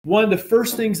One of the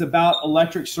first things about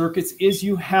electric circuits is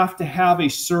you have to have a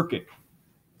circuit.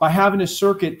 By having a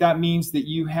circuit, that means that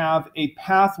you have a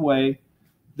pathway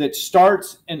that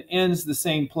starts and ends the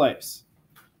same place.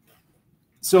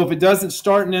 So if it doesn't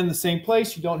start and end the same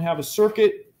place, you don't have a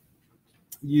circuit,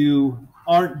 you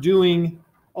aren't doing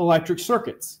electric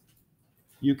circuits.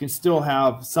 You can still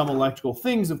have some electrical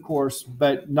things, of course,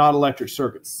 but not electric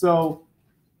circuits. So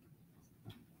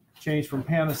change from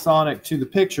Panasonic to the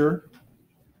picture.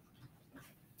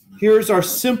 Here's our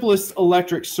simplest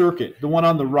electric circuit, the one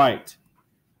on the right.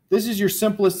 This is your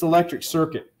simplest electric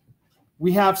circuit.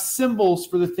 We have symbols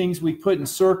for the things we put in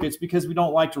circuits because we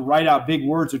don't like to write out big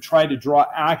words or try to draw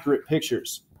accurate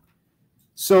pictures.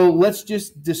 So let's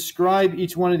just describe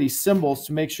each one of these symbols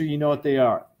to make sure you know what they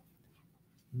are.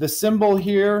 The symbol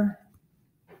here,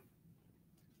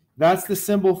 that's the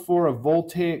symbol for a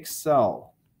voltaic cell.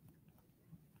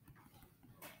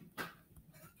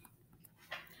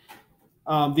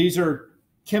 These are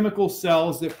chemical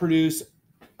cells that produce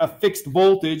a fixed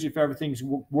voltage if everything's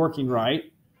working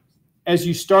right. As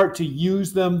you start to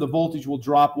use them, the voltage will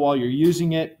drop while you're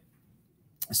using it.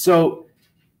 So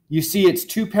you see it's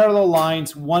two parallel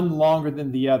lines, one longer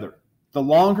than the other. The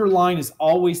longer line is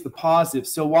always the positive.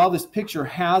 So while this picture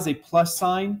has a plus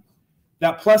sign,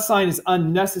 that plus sign is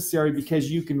unnecessary because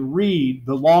you can read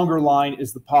the longer line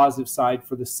is the positive side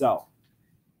for the cell.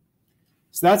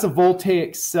 So that's a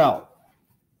voltaic cell.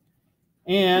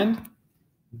 And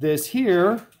this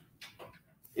here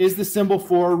is the symbol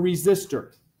for a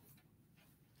resistor.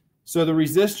 So the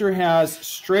resistor has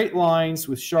straight lines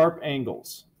with sharp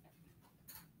angles.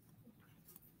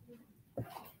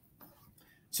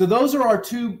 So those are our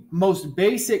two most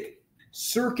basic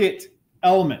circuit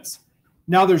elements.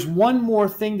 Now there's one more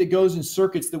thing that goes in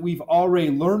circuits that we've already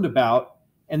learned about,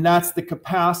 and that's the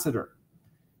capacitor.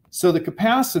 So the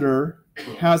capacitor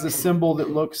has a symbol that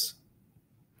looks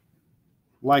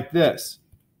like this.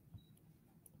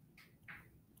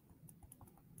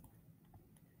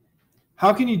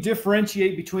 How can you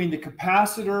differentiate between the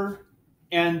capacitor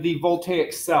and the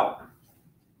voltaic cell?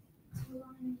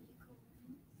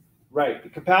 Right, the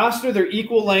capacitor, they're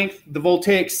equal length. The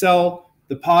voltaic cell,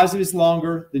 the positive is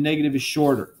longer, the negative is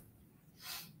shorter.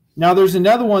 Now there's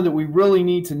another one that we really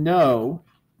need to know,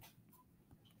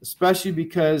 especially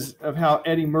because of how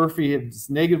Eddie Murphy has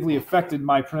negatively affected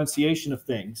my pronunciation of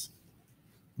things.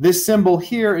 This symbol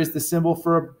here is the symbol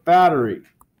for a battery.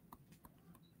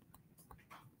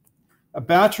 A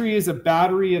battery is a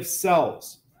battery of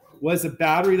cells. What is a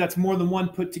battery? That's more than one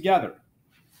put together.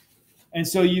 And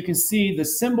so you can see the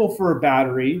symbol for a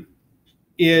battery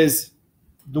is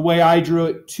the way I drew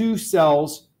it, two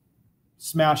cells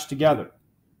smashed together.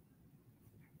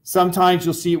 Sometimes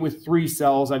you'll see it with three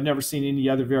cells. I've never seen any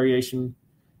other variation.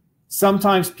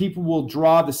 Sometimes people will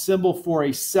draw the symbol for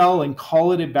a cell and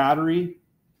call it a battery.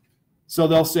 So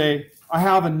they'll say, I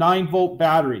have a 9-volt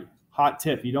battery. Hot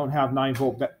tip, you don't have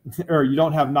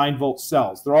 9-volt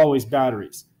cells. They're always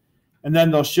batteries. And then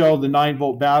they'll show the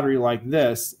 9-volt battery like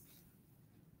this.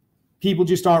 People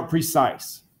just aren't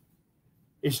precise.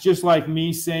 It's just like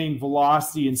me saying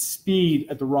velocity and speed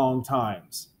at the wrong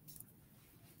times.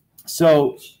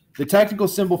 So the technical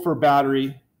symbol for a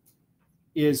battery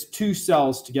is two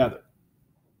cells together.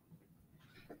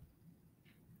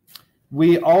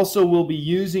 We also will be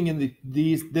using in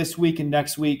this week and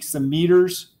next week some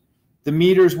meters. The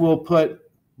meters will put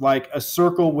like a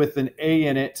circle with an A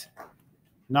in it,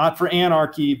 not for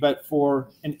anarchy, but for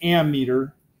an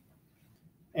ammeter.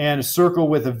 And a circle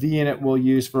with a V in it we'll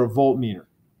use for a voltmeter.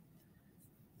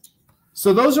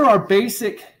 So those are our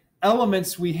basic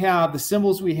elements we have, the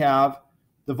symbols we have.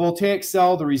 The voltaic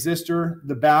cell, the resistor,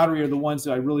 the battery are the ones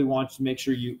that I really want to make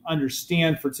sure you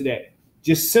understand for today.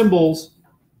 Just symbols,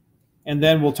 and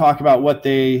then we'll talk about what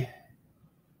they,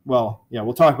 we'll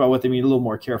talk about what they mean a little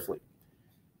more carefully.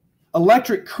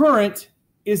 Electric current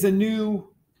is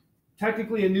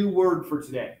technically a new word for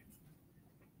today.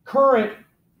 Current,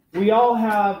 we all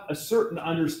have a certain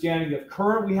understanding of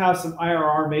current. We have some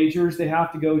IRR majors. They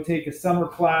have to go take a summer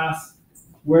class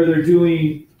where they're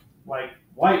doing like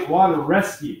white water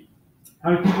rescue.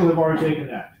 How many people have already taken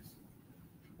that?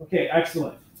 Okay,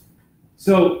 excellent.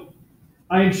 So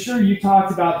I am sure you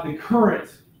talked about the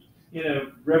current in a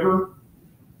river.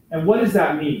 And what does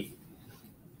that mean?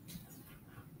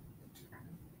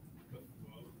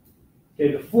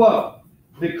 Okay, the flow.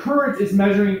 The current is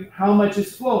measuring how much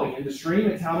is flowing. In the stream,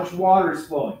 it's how much water is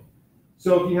flowing.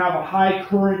 So if you have a high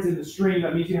current in the stream,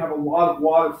 that means you have a lot of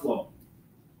water flowing.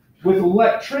 With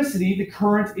electricity, the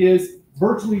current is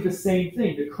virtually the same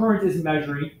thing. The current is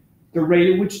measuring the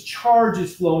rate at which charge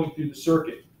is flowing through the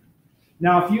circuit.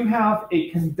 Now, if you have a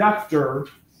conductor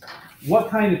what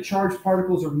kind of charged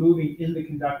particles are moving in the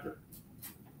conductor?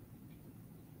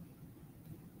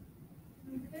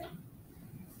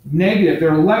 Negative.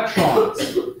 They're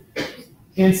electrons.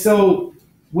 And so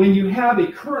when you have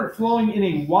a current flowing in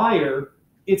a wire,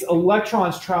 it's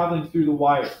electrons traveling through the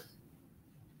wire.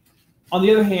 On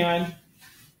the other hand,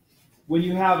 when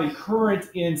you have a current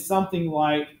in something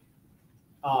like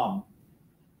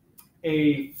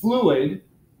a fluid,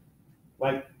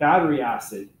 like battery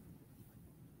acid,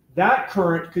 that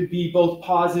current could be both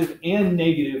positive and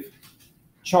negative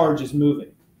charges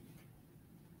moving.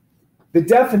 The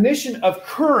definition of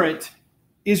current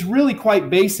is really quite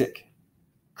basic.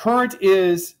 Current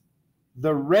is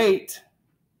the rate,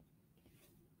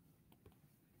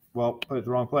 well, put it in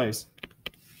the wrong place.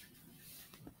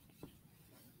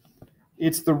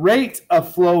 It's the rate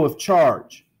of flow of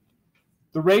charge.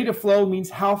 The rate of flow means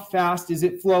how fast is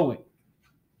it flowing.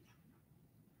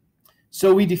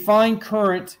 So we define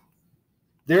current.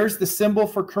 There's the symbol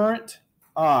for current,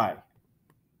 I.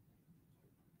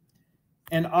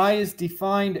 And I is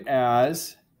defined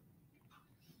as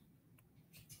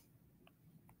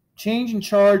change in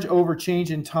charge over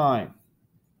change in time.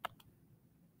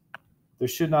 There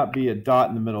should not be a dot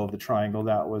in the middle of the triangle.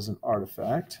 That was an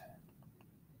artifact.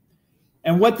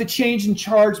 And what the change in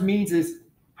charge means is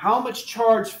how much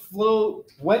charge flow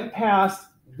went past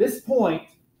this point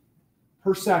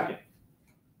per second.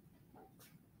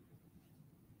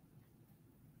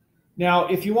 Now,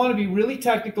 if you want to be really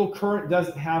technical, current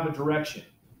doesn't have a direction,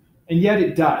 and yet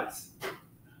it does,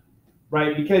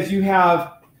 right? Because you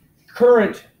have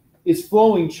current is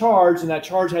flowing charge, and that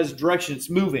charge has a direction, it's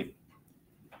moving.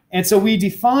 And so we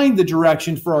define the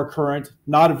direction for our current,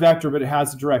 not a vector, but it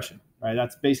has a direction, right?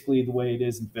 That's basically the way it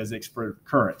is in physics for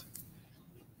current.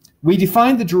 We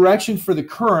define the direction for the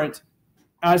current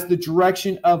as the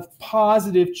direction of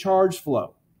positive charge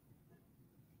flow.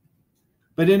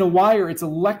 But in a wire, it's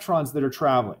electrons that are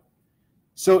traveling.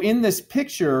 So in this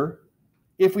picture,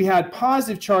 if we had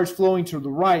positive charge flowing to the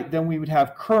right, then we would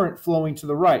have current flowing to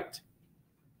the right.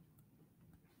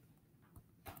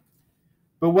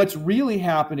 But what's really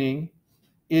happening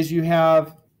is you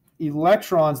have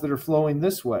electrons that are flowing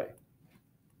this way.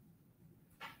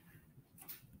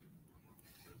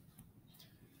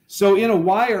 So in a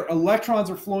wire, electrons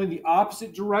are flowing the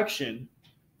opposite direction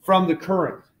from the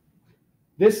current.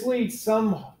 This leads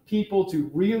some people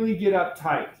to really get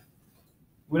uptight.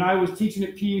 When I was teaching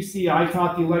at PUC, I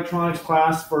taught the electronics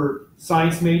class for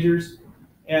science majors,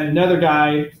 and another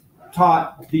guy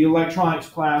taught the electronics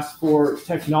class for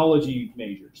technology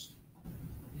majors.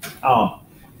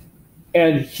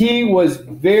 And he was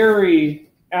very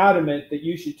adamant that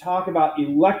you should talk about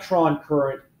electron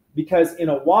current, because in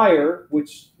a wire,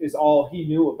 which is all he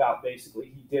knew about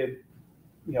basically, he did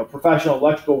professional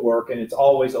electrical work, and it's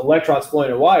always electrons flowing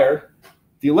in a wire.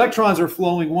 The electrons are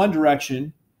flowing one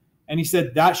direction, and he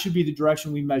said that should be the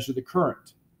direction we measure the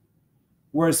current.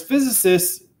 Whereas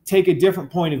physicists take a different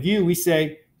point of view. We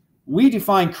say, we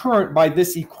define current by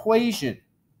this equation,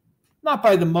 not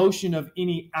by the motion of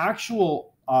any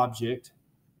actual object.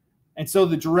 And so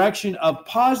the direction of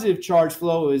positive charge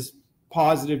flow is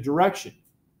positive direction.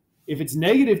 If it's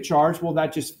negative charge, well,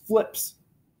 that just flips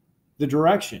the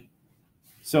direction.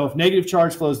 So if negative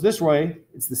charge flows this way,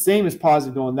 it's the same as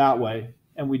positive going that way,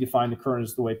 and we define the current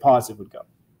as the way positive would go.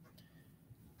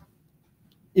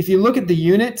 If you look at the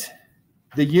unit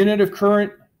of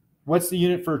current, what's the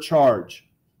unit for charge?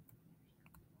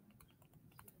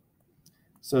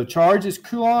 So charge is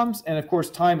coulombs, and of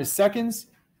course time is seconds.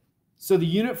 So the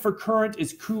unit for current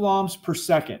is coulombs per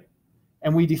second.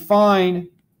 And we define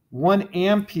 1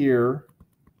 ampere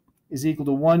is equal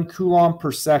to 1 coulomb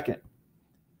per second.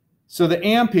 So the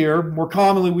ampere, more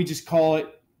commonly we just call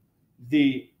it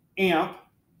the amp,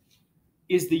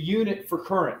 is the unit for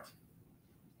current.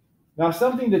 Now,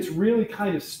 something that's really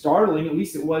kind of startling, at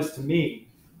least it was to me,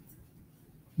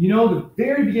 the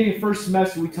very beginning of first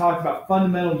semester we talked about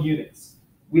fundamental units.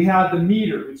 We have the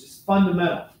meter, which is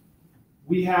fundamental.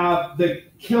 We have the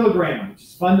kilogram, which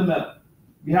is fundamental.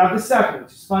 We have the second,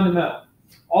 which is fundamental.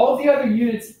 All of the other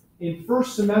units in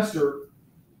first semester,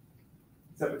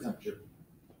 except for temperature,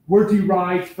 were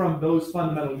derived from those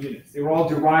fundamental units. They were all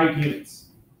derived units.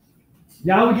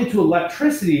 Now we get to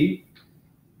electricity,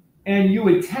 and you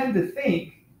would tend to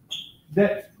think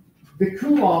that the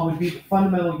coulomb would be the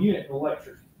fundamental unit of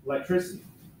electricity.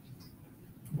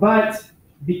 But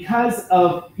because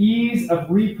of ease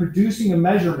of reproducing a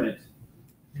measurement,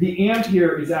 the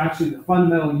ampere is actually the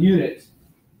fundamental unit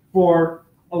for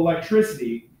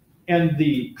electricity, and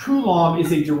the coulomb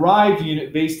is a derived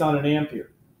unit based on an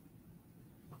ampere.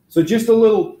 So just a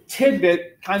little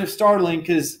tidbit, kind of startling,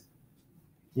 because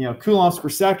coulombs per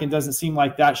second doesn't seem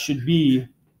like that should be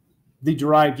the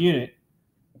derived unit,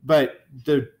 but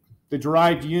the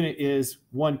derived unit is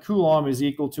 1 coulomb is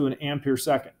equal to an ampere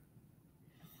second.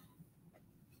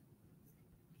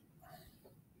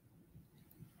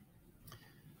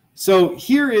 So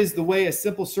here is the way a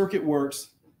simple circuit works.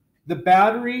 The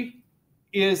battery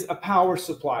is a power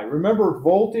supply. Remember,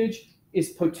 voltage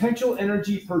is potential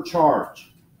energy per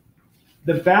charge.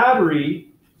 The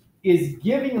battery is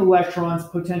giving electrons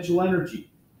potential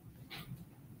energy.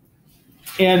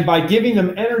 And by giving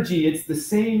them energy, it's the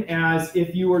same as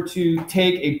if you were to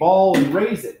take a ball and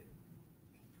raise it.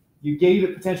 You gave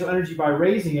it potential energy by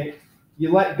raising it.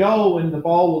 You let go and the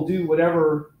ball will do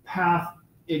whatever path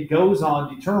it goes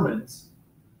on determines.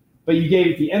 But you gave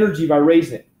it the energy by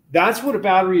raising it. That's what a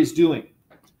battery is doing.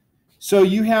 So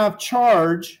you have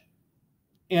charge,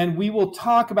 and we will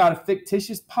talk about a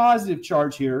fictitious positive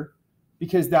charge here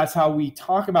because that's how we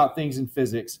talk about things in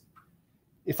physics.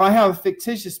 If I have a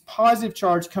fictitious positive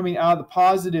charge coming out of the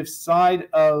positive side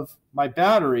of my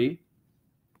battery,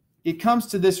 it comes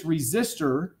to this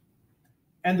resistor,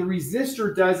 and the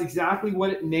resistor does exactly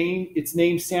what its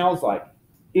name sounds like.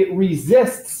 It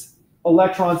resists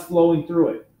electrons flowing through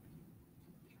it.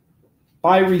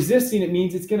 By resisting, it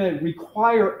means it's going to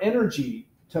require energy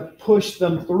to push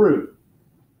them through.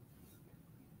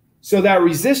 So that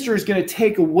resistor is going to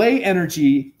take away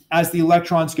energy as the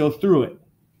electrons go through it.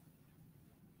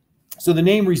 So the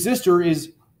name resistor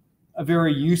is a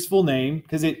very useful name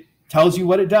because it tells you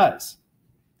what it does.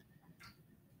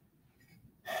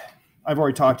 I've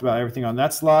already talked about everything on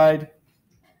that slide.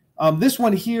 This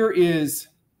one here is,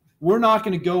 we're not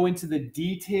going to go into the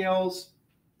details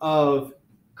of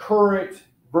current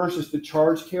versus the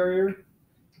charge carrier,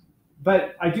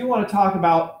 but I do want to talk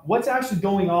about what's actually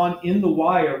going on in the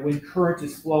wire when current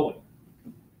is flowing.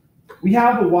 We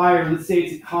have a wire, let's say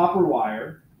it's a copper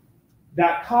wire.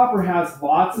 That copper has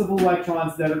lots of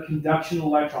electrons that are conduction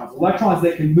electrons, electrons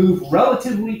that can move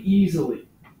relatively easily.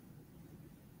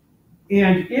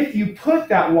 And if you put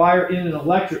that wire in an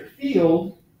electric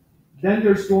field, then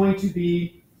there's going to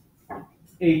be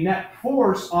a net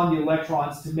force on the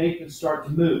electrons to make them start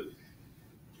to move.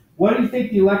 What do you think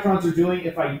the electrons are doing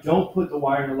if I don't put the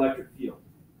wire in an electric field?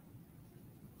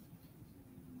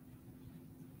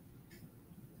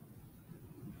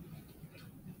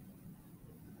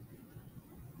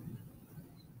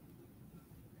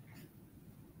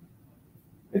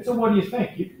 And so what do you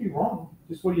think? You could be wrong.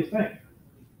 Just what do you think?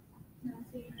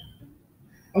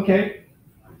 Okay.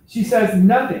 She says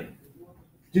nothing.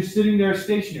 Just sitting there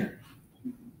stationary.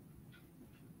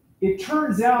 It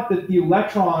turns out that the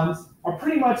electrons are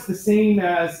pretty much the same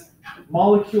as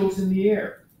molecules in the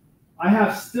air. I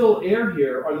have still air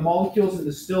here. Are the molecules in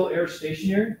the still air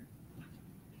stationary?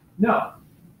 No.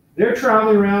 They're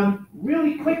traveling around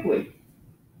really quickly.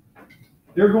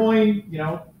 They're going,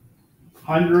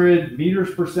 100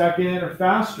 meters per second or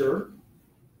faster,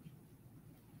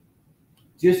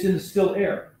 just in the still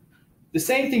air. The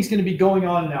same thing's going to be going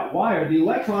on in that wire. The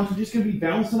electrons are just going to be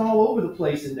bouncing all over the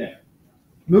place in there,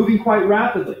 moving quite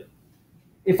rapidly.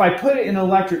 If I put it in an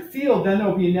electric field, then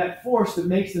there'll be a net force that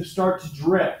makes them start to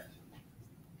drift.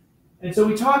 And so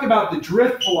we talk about the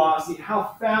drift velocity,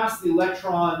 how fast the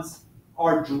electrons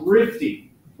are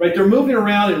drifting, right? They're moving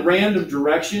around in random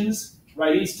directions,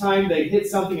 right? Each time they hit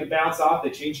something and bounce off,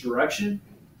 they change direction.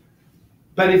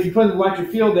 But if you put in an electric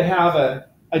field, they have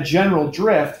a general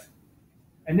drift.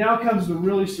 And now comes the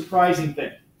really surprising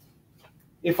thing.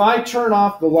 If I turn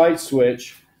off the light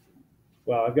switch,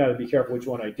 well, I've got to be careful which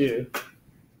one I do.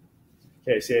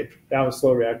 Okay, see, that was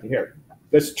slow reacting here.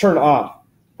 Let's turn off.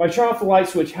 If I turn off the light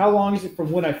switch, how long is it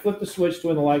from when I flip the switch to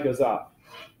when the light goes off?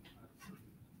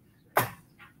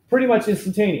 Pretty much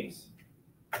instantaneous.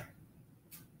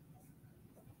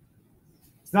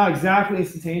 It's not exactly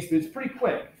instantaneous, but it's pretty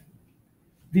quick.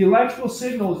 The electrical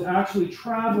signal is actually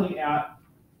traveling at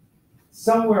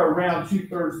somewhere around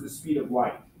 2/3 of the speed of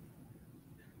light.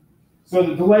 So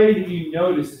the delay that you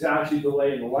notice is actually the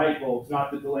delay in the light bulbs,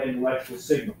 not the delay in the electrical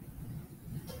signal.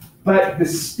 But the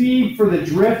speed for the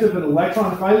drift of an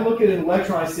electron, if I look at an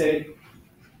electron, I say,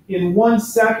 in 1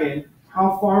 second,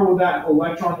 how far will that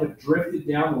electron have drifted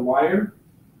down the wire?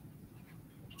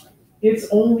 It's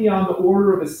only on the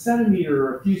order of a centimeter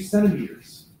or a few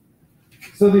centimeters.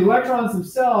 So the electrons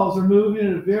themselves are moving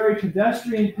at a very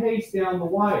pedestrian pace down the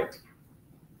wire.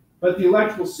 But the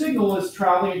electrical signal is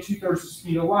traveling at 2/3 the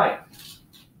speed of light.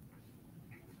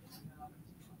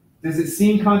 Does it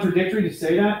seem contradictory to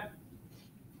say that?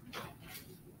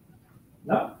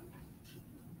 No.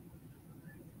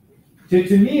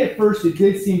 To me, at first, it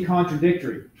did seem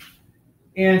contradictory.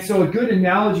 And so a good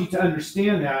analogy to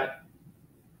understand that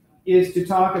is to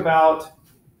talk about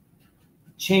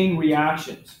chain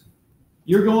reactions.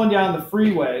 You're going down the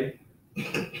freeway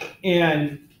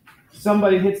and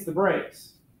somebody hits the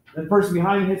brakes. The person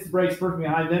behind you hits the brakes, the person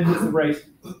behind them hits the brakes.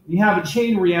 You have a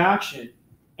chain reaction,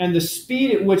 and the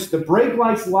speed at which the brake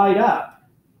lights light up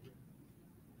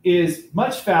is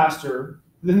much faster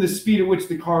than the speed at which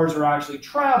the cars are actually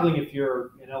traveling if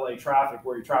you're in LA traffic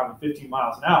where you're traveling 15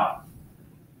 miles an hour.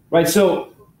 Right?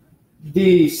 So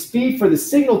the speed for the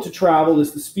signal to travel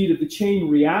is the speed of the chain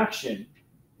reaction.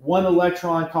 One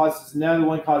electron causes another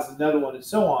one, and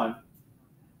so on.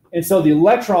 And so the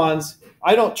electrons,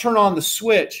 I don't turn on the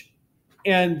switch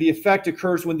and the effect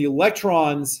occurs when the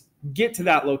electrons get to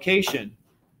that location.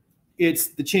 It's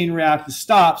the chain reaction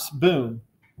stops, boom,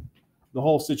 the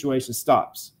whole situation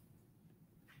stops.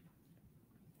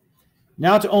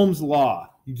 Now to Ohm's law.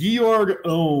 Georg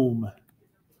Ohm.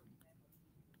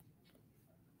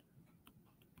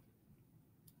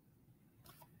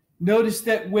 Notice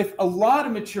that with a lot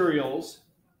of materials,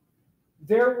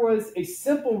 there was a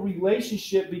simple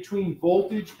relationship between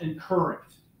voltage and current.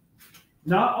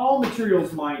 Not all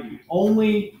materials, mind you,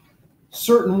 only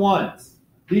certain ones.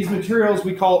 These materials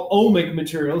we call ohmic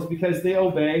materials because they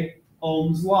obey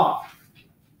Ohm's law.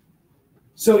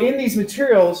 So in these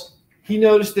materials, he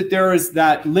noticed that there is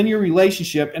that linear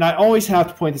relationship, and I always have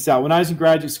to point this out. When I was in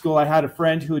graduate school, I had a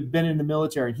friend who had been in the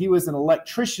military, and he was an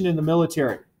electrician in the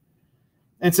military.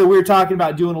 And so we were talking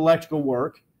about doing electrical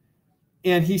work.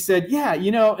 And he said, yeah,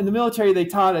 you know, in the military, they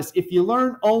taught us if you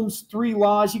learn Ohm's 3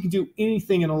 laws, you can do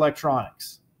anything in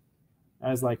electronics.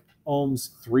 I was like, Ohm's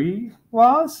 3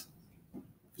 laws?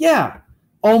 Yeah,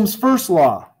 Ohm's first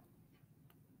law.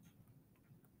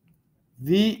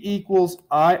 V equals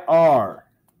IR.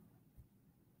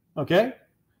 Okay,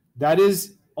 that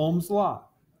is Ohm's law.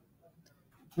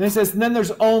 And he says, and then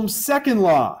there's Ohm's second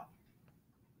law.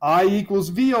 I equals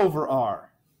V over R.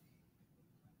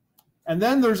 And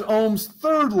then there's Ohm's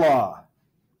third law.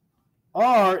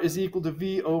 R is equal to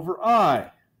V over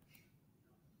I.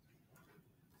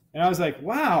 And I was like,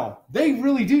 wow, they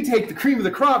really do take the cream of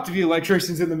the crop to be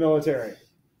electricians in the military.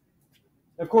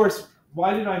 Of course,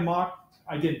 why did I mock?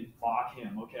 I didn't mock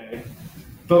him, okay.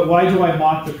 But why do I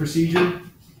mock the procedure?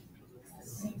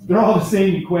 They're all the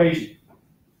same equation.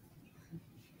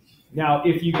 Now,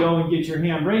 if you go and get your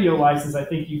ham radio license, I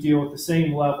think you deal with the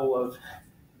same level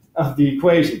of the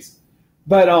equations.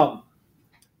 But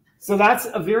so that's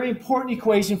a very important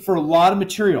equation for a lot of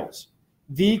materials.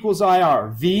 V equals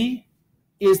IR. V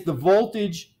is the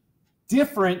voltage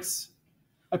difference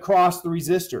across the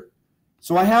resistor.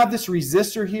 So I have this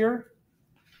resistor here.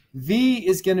 V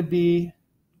is going to be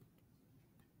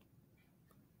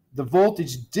the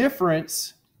voltage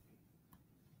difference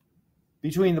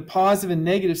between the positive and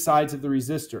negative sides of the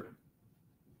resistor.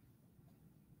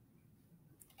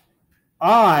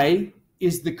 I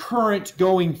is the current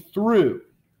going through.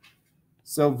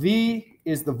 So V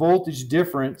is the voltage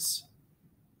difference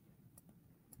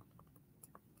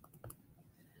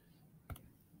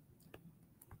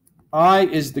I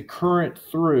is the current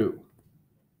through.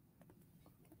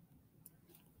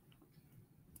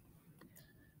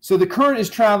 So the current is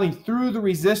traveling through the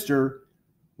resistor.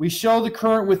 We show the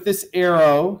current with this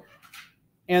arrow,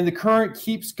 and the current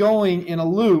keeps going in a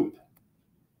loop.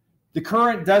 The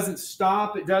current doesn't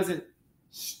stop. It doesn't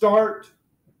start.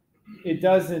 It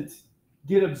doesn't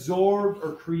get absorbed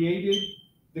or created.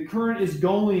 The current is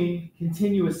going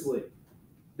continuously.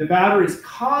 The battery is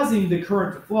causing the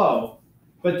current to flow,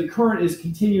 but the current is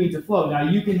continuing to flow. Now,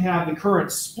 you can have the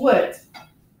current split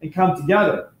and come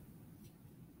together.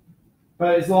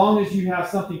 But as long as you have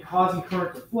something causing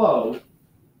current to flow,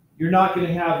 you're not going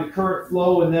to have the current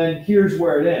flow and then here's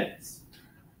where it ends.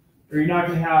 Or you're not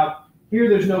going to have, here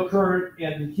there's no current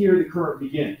and here the current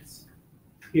begins.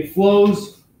 It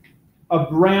flows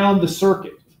around the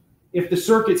circuit. If the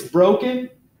circuit's broken,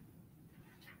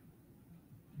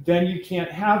 then you can't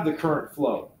have the current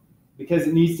flow because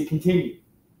it needs to continue.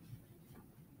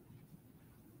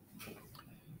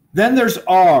 Then there's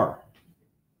R.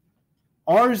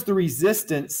 R is the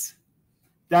resistance.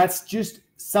 That's just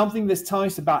something that's telling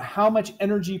us about how much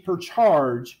energy per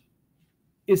charge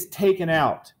is taken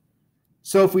out.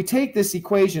 So if we take this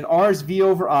equation, R is V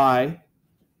over I,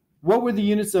 what were the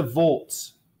units of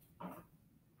volts?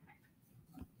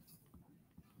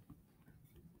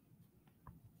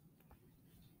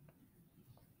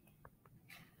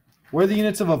 What are the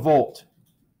units of a volt?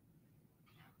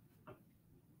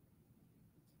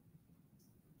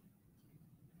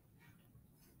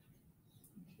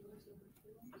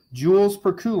 Joules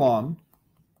per coulomb.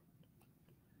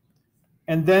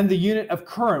 And then the unit of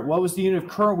current. What was the unit of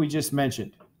current we just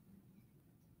mentioned?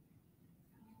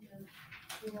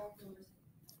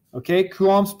 Okay,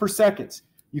 coulombs per second.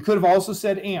 You could have also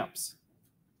said amps.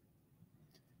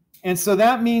 And so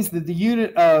that means that the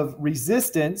units of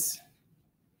resistance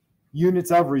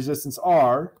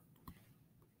are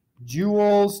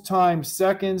joules times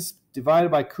seconds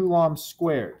divided by coulombs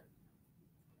squared,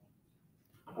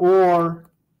 or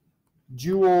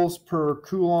joules per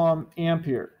coulomb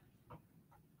ampere.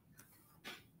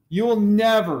 You will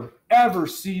never, ever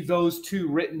see those two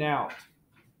written out,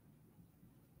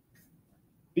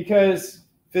 because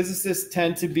physicists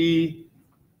tend to be,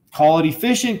 call it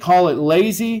efficient, call it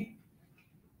lazy.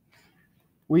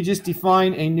 We just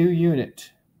define a new unit.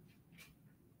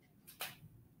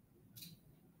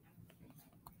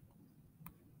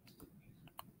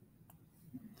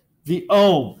 The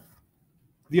ohm.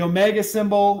 The omega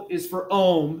symbol is for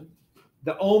ohm.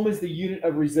 The ohm is the unit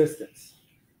of resistance.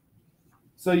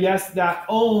 So yes, that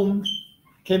ohm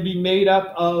can be made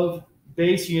up of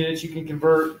base units. You can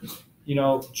convert,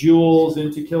 joules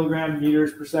into kilogram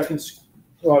meters per second.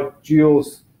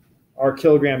 Joules are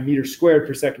kilogram meters squared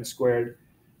per second squared.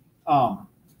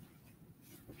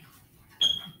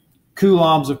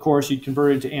 Coulombs, of course, you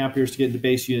convert it into amperes to get into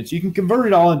base units. You can convert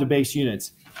it all into base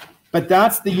units, but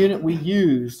that's the unit we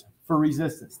use for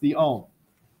resistance, the ohm.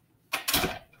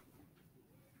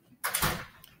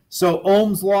 So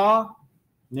Ohm's law,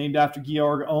 named after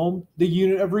Georg Ohm. The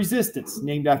unit of resistance,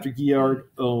 named after Georg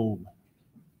Ohm.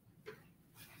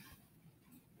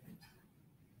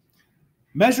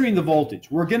 Measuring the voltage.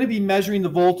 We're going to be measuring the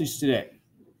voltage today.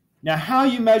 Now, how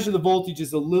you measure the voltage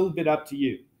is a little bit up to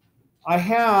you. I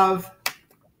have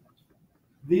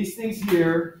these things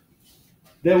here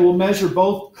that will measure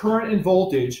both current and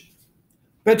voltage,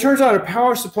 but it turns out our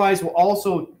power supplies will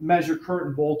also measure current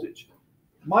and voltage.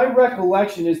 My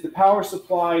recollection is the power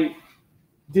supply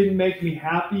didn't make me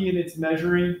happy in its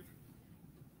measuring,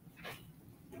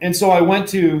 and so I went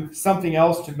to something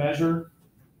else to measure.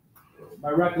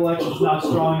 My recollection is not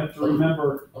strong enough to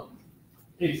remember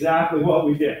exactly what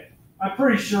we did. I'm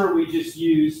pretty sure we just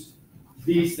used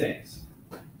these things.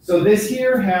 So this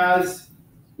here has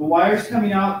the wires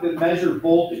coming out that measure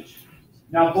voltage.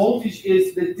 Now voltage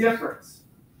is the difference.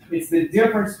 It's the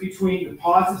difference between the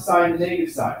positive side and the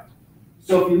negative side.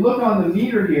 So if you look on the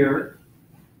meter here,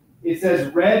 it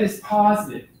says red is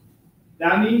positive.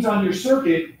 That means on your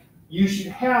circuit, you should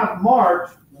have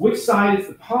marked which side is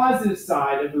the positive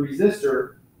side of the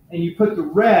resistor, and you put the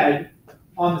red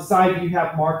on the side that you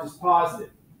have marked as positive.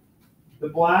 The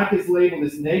black is labeled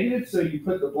as negative, so you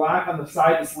put the black on the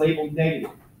side that's labeled negative.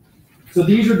 So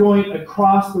these are going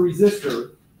across the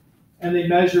resistor, and they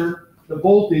measure the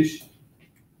voltage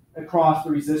across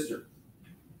the resistor.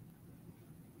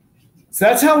 So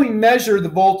that's how we measure the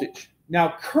voltage.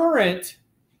 Now current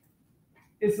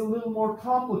is a little more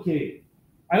complicated.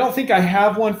 I don't think I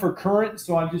have one for current,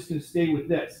 so I'm just going to stay with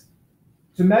this.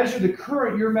 To measure the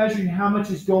current, you're measuring how much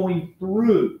is going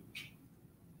through.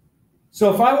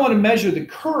 So if I want to measure the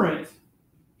current,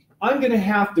 I'm going to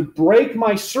have to break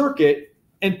my circuit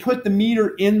and put the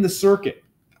meter in the circuit.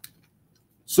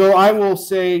 So I will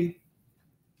say,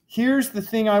 here's the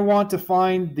thing I want to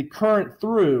find the current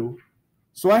through.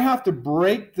 So I have to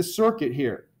break the circuit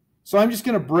here. So I'm just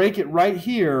going to break it right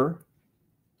here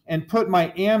and put my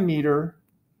ammeter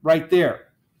right there.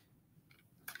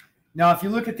 Now, if you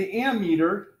look at the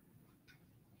ammeter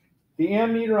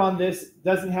on this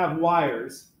doesn't have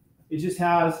wires. It just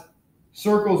has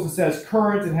circles that says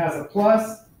current and has a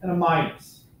plus and a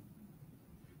minus.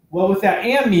 Well, with that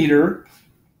ammeter,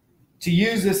 to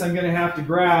use this, I'm going to have to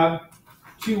grab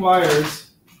two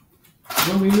wires.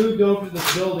 When we moved over to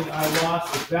this building, I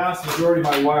lost the vast majority of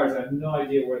my wires. I have no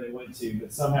idea where they went to,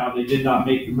 but somehow they did not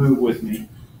make the move with me.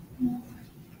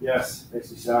 Yes,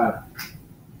 makes me sad.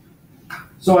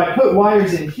 So I put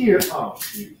wires in here. Oh,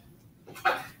 shoot.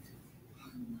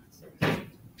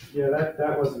 Yeah,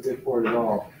 that wasn't good for it at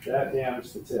all. That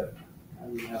damaged the tip.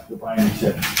 I'm going to have to buy a new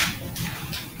tip.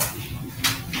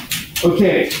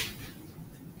 Okay.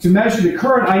 To measure the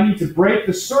current, I need to break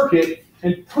the circuit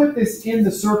and put this in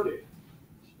the circuit.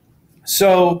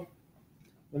 So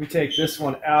let me take this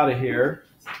one out of here.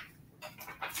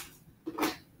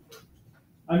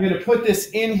 I'm going to put this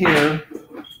in here.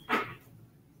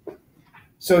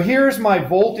 So here's my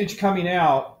voltage coming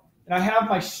out, and I have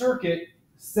my circuit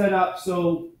set up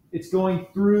so it's going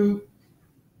through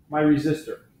my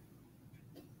resistor.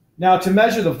 Now to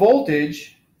measure the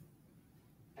voltage,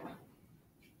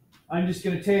 I'm just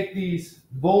going to take these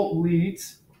volt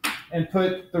leads and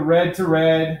put the red to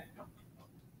red,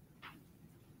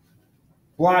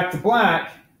 black to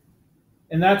black,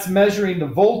 and that's measuring the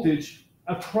voltage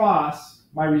across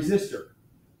my resistor.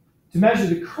 To measure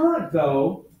the current,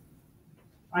 though,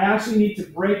 I actually need to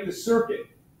break the circuit.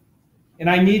 And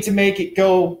I need to make it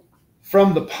go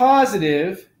from the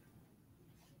positive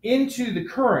into the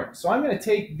current. So I'm going to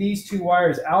take these two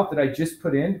wires out that I just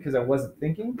put in because I wasn't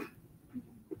thinking.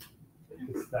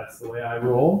 Because that's the way I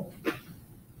roll.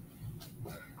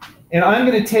 And I'm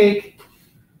going to take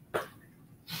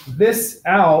this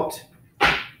out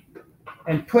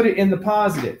and put it in the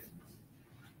positive.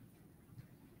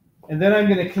 And then I'm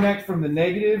going to connect from the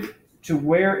negative to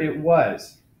where it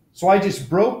was. So I just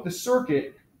broke the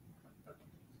circuit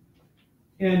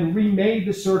and remade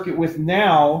the circuit with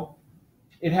now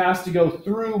it has to go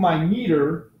through my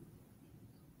meter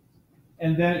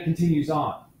and then it continues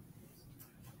on.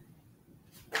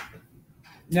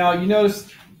 Now you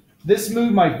notice this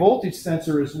moved my voltage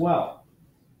sensor as well.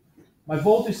 My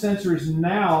voltage sensor is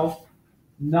now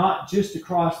not just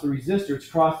across the resistor, it's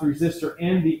across the resistor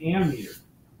and the ammeter.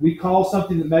 We call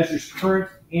something that measures current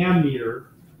ammeter.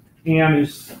 Am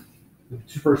is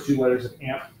the first two letters of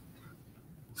amp.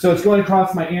 So it's going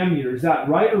across my ammeter. Is that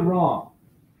right or wrong?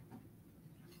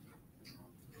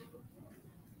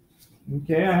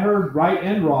 Okay, I heard right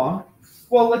and wrong.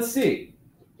 Well, let's see.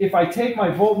 If I take my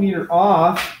voltmeter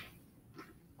off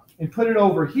and put it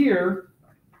over here,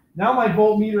 now my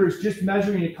voltmeter is just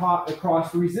measuring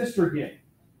across the resistor again.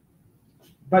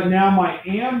 But now my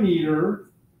ammeter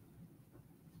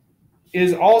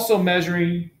is also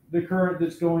measuring the current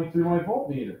that's going through my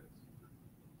voltmeter.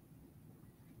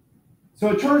 So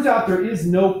it turns out there is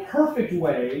no perfect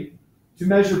way to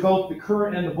measure both the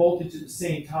current and the voltage at the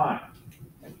same time.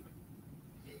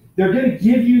 They're going to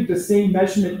give you the same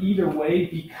measurement either way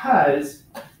because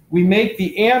we make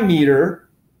the ammeter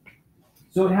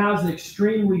so it has an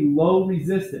extremely low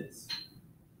resistance.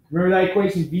 Remember that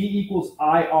equation, V equals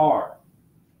IR.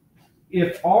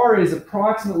 If R is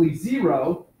approximately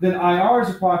 0, then IR is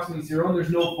approximately 0, and there's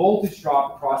no voltage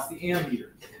drop across the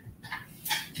ammeter.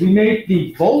 We make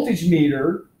the voltage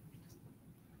meter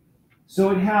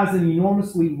so it has an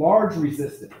enormously large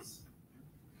resistance.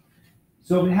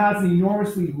 So if it has an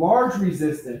enormously large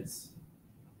resistance,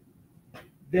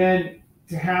 then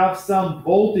to have some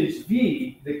voltage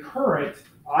V, the current,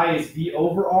 I is V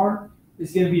over R,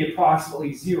 is going to be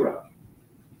approximately 0.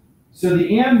 So the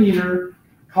ammeter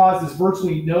causes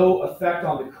virtually no effect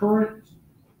on the current,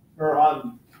 or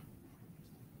on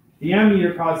the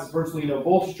ammeter causes virtually no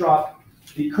voltage drop.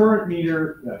 The current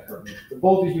meter, the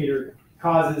voltage meter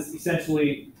causes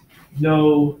essentially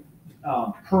no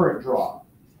current draw.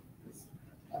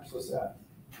 I'm so sad.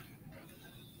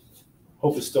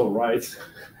 Hope it still writes.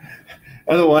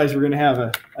 Otherwise, we're going to have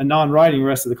a non-writing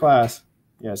rest of the class.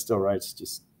 Yeah, it still writes.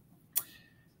 Just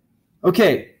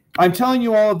okay. I'm telling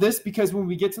you all of this because when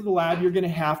we get to the lab, you're going to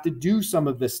have to do some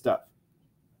of this stuff.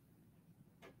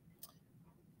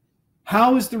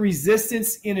 How is the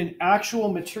resistance in an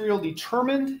actual material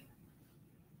determined?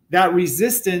 That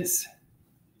resistance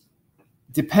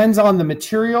depends on the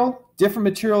material. Different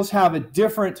materials have a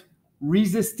different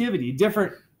resistivity,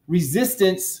 different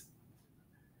resistance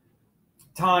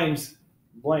times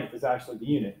blank is actually the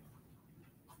unit.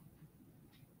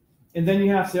 And then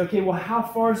you have to say, okay, well, how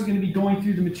far is it going to be going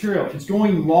through the material? If it's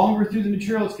going longer through the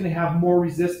material, it's going to have more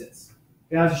resistance.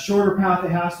 If it has a shorter path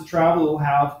it has to travel, it will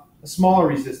have a smaller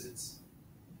resistance.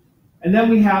 And then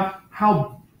we have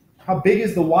how big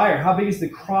is the wire? How big is the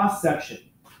cross section?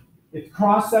 If the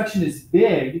cross section is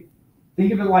big,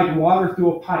 think of it like water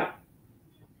through a pipe.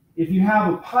 If you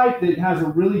have a pipe that has a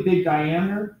really big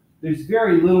diameter, there's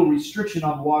very little restriction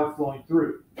on the water flowing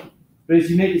through. But as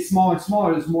you make it smaller and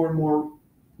smaller, there's more and more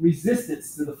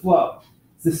resistance to the flow.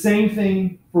 It's the same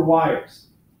thing for wires.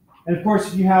 And of course,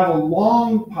 if you have a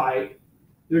long pipe,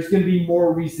 there's going to be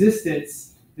more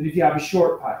resistance than if you have a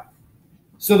short pipe.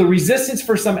 So the resistance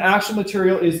for some actual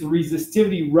material is the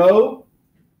resistivity rho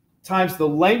times the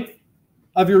length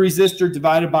of your resistor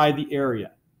divided by the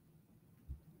area.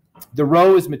 The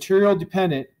rho is material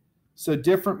dependent, so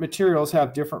different materials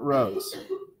have different rhos.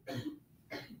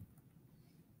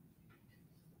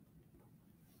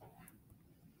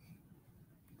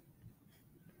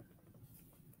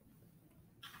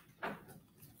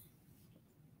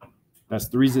 That's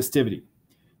the resistivity.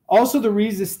 Also, the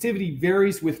resistivity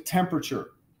varies with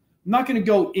temperature. I'm not going to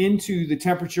go into the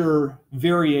temperature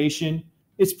variation.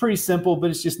 It's pretty simple, but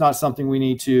it's just not something we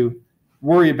need to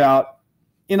worry about.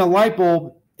 In a light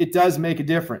bulb, it does make a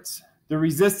difference. The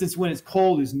resistance when it's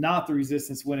cold is not the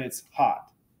resistance when it's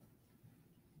hot.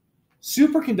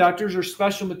 Superconductors are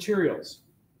special materials.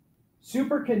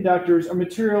 Superconductors are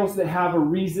materials that have a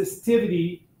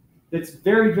resistivity that's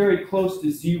very, very close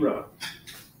to 0.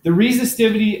 The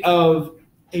resistivity of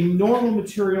a normal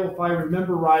material, if I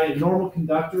remember right, a normal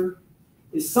conductor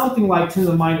is something like 10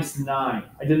 to the minus 9.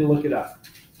 I didn't look it up.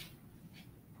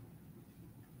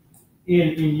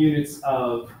 In units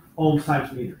of ohms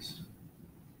times meters.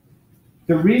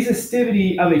 The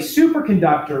resistivity of a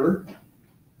superconductor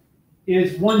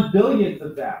is 1/1000th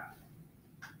of that.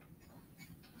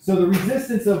 So the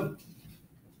resistance of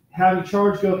having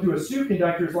charge go through a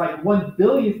superconductor is like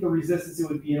 1/1000th the resistance it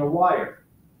would be in a wire.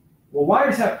 Well,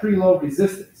 wires have pretty low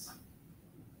resistance.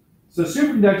 So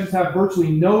superconductors have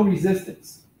virtually no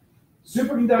resistance.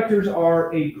 Superconductors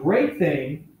are a great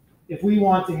thing if we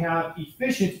want to have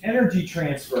efficient energy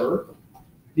transfer,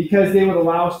 because they would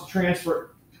allow us to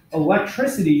transfer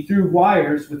electricity through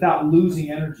wires without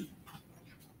losing energy.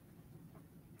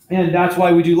 And that's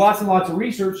why we do lots and lots of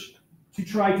research to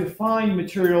try to find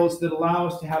materials that allow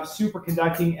us to have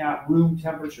superconducting at room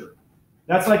temperature.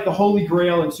 That's like the holy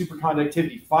grail in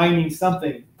superconductivity, finding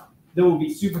something that will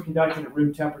be superconducting at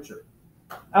room temperature.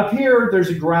 Up here, there's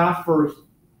a graph for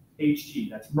Hg,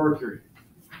 that's mercury.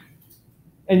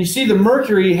 And you see the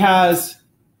mercury has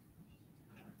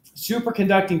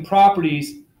superconducting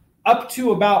properties up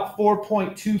to about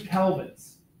 4.2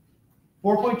 kelvins.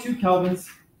 4.2 kelvins,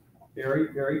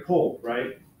 very, very cold,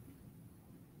 right?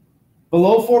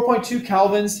 Below 4.2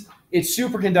 kelvins, it's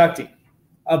superconducting.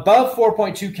 Above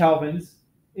 4.2 kelvins,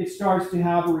 it starts to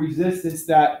have a resistance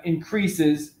that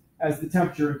increases as the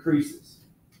temperature increases.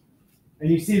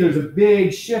 And you see there's a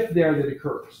big shift there that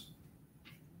occurs.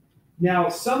 Now,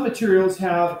 some materials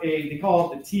have they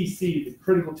call it the TC, the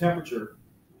critical temperature,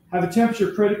 have a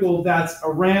temperature critical that's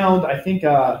around, I think,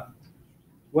 90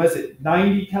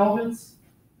 kelvins?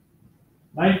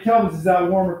 90 kelvins, is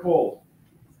that warm or cold?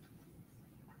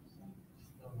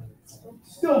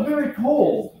 Still very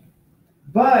cold,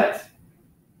 but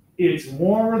it's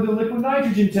warmer than liquid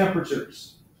nitrogen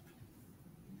temperatures.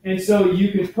 And so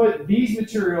you can put these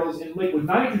materials in liquid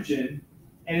nitrogen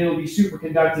and it'll be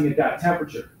superconducting at that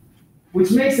temperature,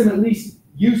 which makes them at least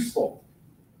useful.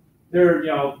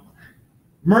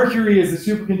 Mercury as a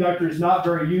superconductor is not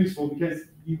very useful because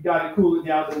you've got to cool it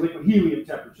down to liquid helium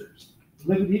temperatures.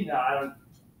 Liquid helium, I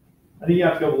think you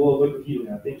have to go below liquid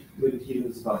helium. I think liquid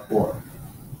helium is about 4.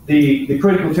 The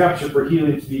critical temperature for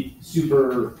helium to be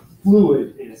super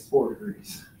fluid is 4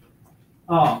 degrees.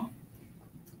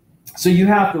 So you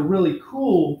have to really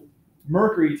cool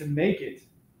mercury to make it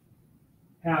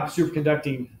have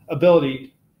superconducting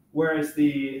ability, whereas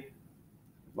the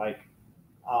 1,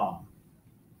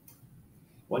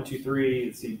 2, 3,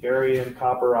 let's see, barium,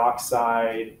 copper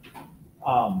oxide,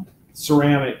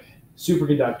 ceramic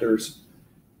superconductors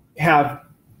have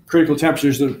critical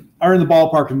temperatures that are in the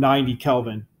ballpark of 90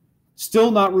 Kelvin.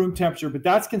 Still not room temperature, but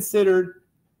that's considered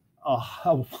a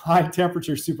high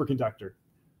temperature superconductor.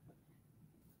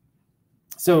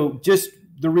 So just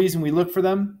the reason we look for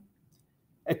them.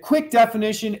 A quick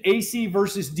definition, AC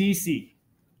versus DC.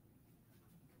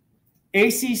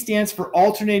 AC stands for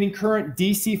alternating current,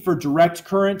 DC for direct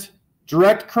current.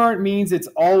 Direct current means it's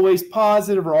always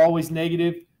positive or always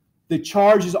negative. The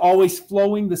charge is always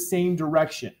flowing the same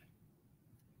direction.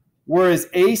 Whereas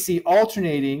AC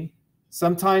alternating,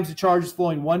 sometimes the charge is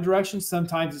flowing one direction,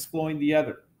 sometimes it's flowing the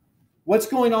other. What's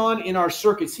going on in our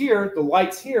circuits here, the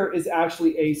lights here, is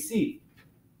actually AC.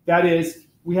 That is,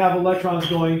 we have electrons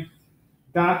going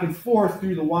back and forth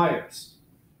through the wires.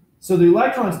 So the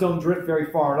electrons don't drift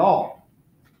very far at all,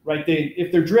 right?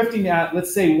 If they're drifting at,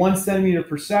 let's say, 1 centimeter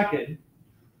per second,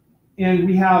 and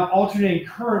we have alternating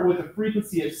current with a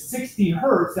frequency of 60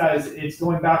 hertz, that is, it's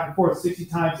going back and forth 60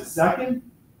 times a second,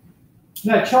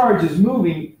 that charge is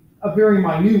moving a very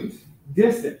minute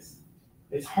distance.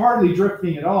 It's hardly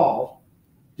drifting at all,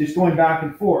 just going back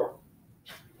and forth.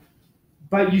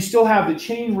 But you still have the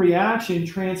chain reaction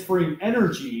transferring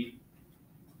energy,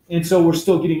 and so we're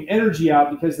still getting energy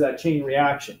out because of that chain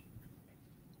reaction.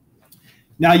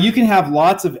 Now you can have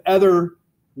lots of other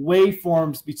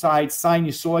waveforms besides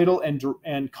sinusoidal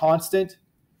and constant,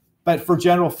 but for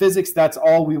general physics, that's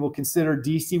all we will consider.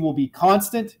 DC will be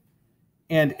constant,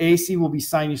 and AC will be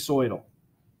sinusoidal.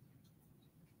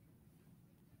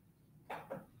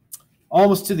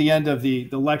 Almost to the end of the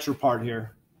lecture part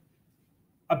here.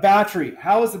 A battery.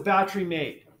 How is a battery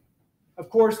made? Of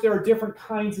course, there are different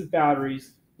kinds of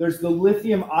batteries. There's the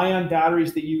lithium-ion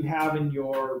batteries that you have in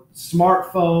your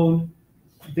smartphone.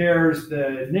 There's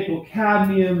the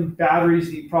nickel-cadmium batteries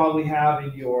that you probably have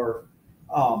in your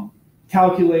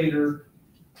calculator.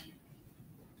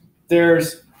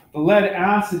 There's the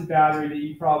lead-acid battery that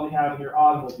you probably have in your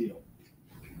automobile.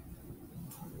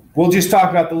 We'll just talk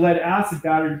about the lead-acid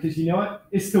battery because you know what?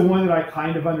 It's the one that I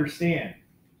kind of understand.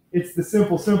 It's the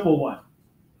simple one.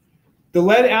 The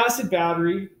lead-acid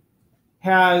battery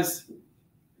has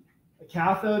a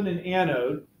cathode and an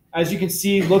anode. As you can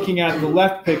see, looking at the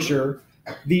left picture,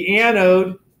 the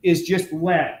anode is just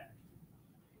lead,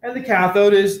 and the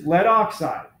cathode is lead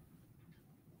oxide.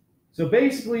 So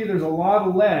basically, there's a lot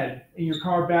of lead in your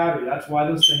car battery. That's why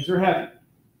those things are heavy.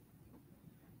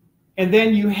 And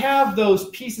then you have those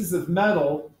pieces of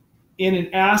metal in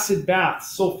an acid bath,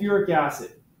 sulfuric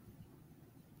acid.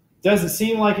 Doesn't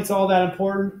seem like it's all that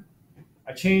important.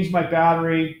 I changed my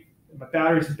battery. My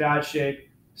battery's in bad shape.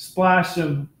 Splashed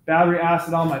some battery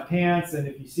acid on my pants, and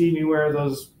if you see me wear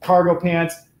those cargo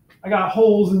pants, I got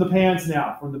holes in the pants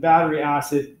now from the battery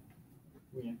acid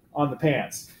on the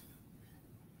pants.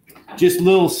 Just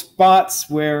little spots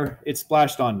where it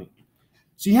splashed on me.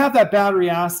 So you have that battery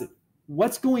acid.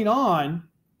 What's going on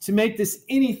to make this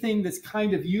anything that's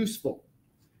kind of useful?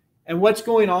 And what's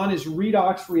going on is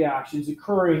redox reactions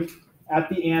occurring at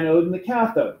the anode and the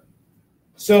cathode.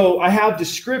 So I have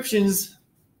descriptions.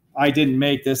 I didn't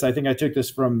make this. I think I took this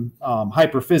from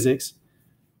hyperphysics.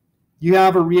 You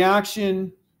have a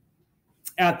reaction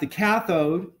at the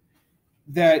cathode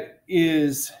that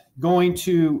is going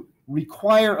to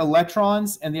require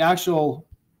electrons, and the actual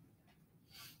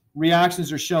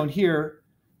reactions are shown here.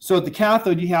 So at the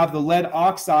cathode, you have the lead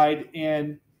oxide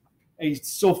and a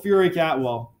sulfuric acid.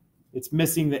 Well, it's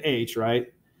missing the H,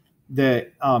 right?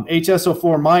 The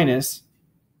HSO4 minus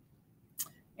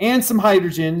and some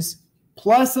hydrogens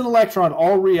plus an electron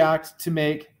all react to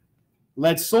make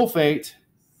lead sulfate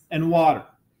and water.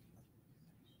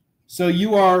 So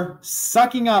you are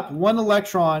sucking up one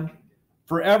electron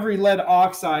for every lead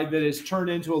oxide that is turned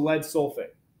into a lead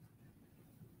sulfate.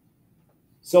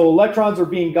 So electrons are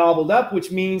being gobbled up,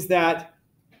 which means that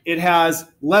it has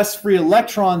less free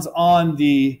electrons on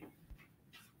the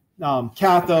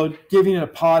cathode, giving it a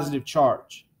positive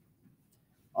charge.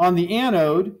 On the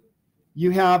anode,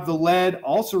 you have the lead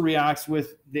also reacts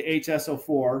with the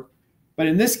HSO4, but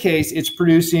in this case, it's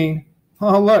producing,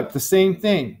 oh look, the same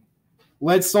thing,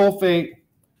 lead sulfate,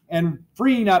 and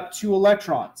freeing up 2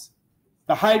 electrons.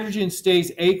 The hydrogen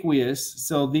stays aqueous,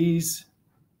 so these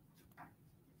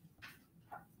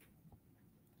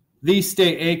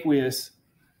stay aqueous,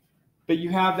 but you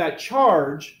have that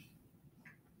charge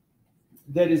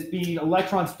that is being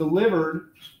electrons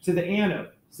delivered to the anode.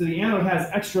 So the anode has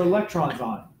extra electrons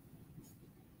on it.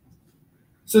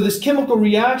 So this chemical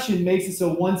reaction makes it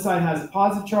so one side has a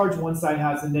positive charge, one side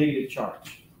has a negative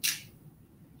charge.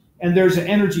 And there's an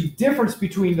energy difference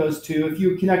between those two. If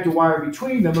you connect a wire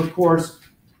between them, of course,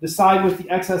 the side with the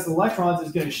excess electrons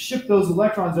is going to ship those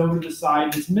electrons over to the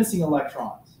side that's missing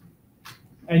electrons.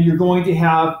 And you're going to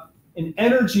have an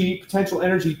energy, potential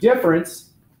energy difference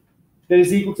that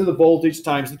is equal to the voltage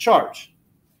times the charge.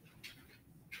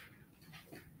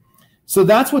 So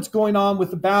that's what's going on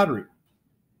with the battery.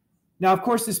 Now, of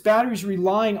course, this battery is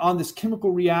relying on this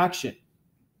chemical reaction.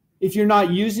 If you're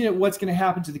not using it, what's going to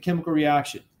happen to the chemical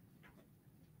reaction?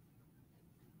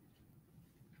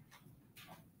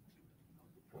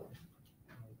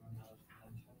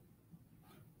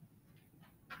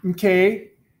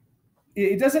 Okay,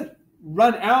 it doesn't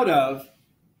run out of,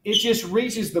 it just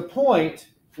reaches the point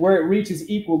where it reaches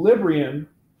equilibrium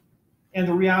and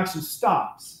the reaction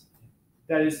stops.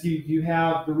 That is, you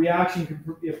have the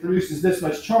reaction, it produces this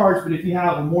much charge, but if you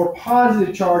have a more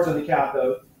positive charge on the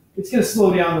cathode, it's going to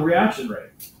slow down the reaction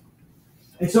rate.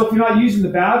 And so if you're not using the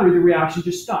battery, the reaction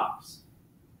just stops.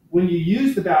 When you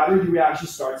use the battery, the reaction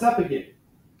starts up again.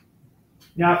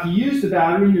 Now, if you use the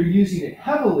battery and you're using it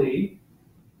heavily,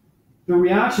 the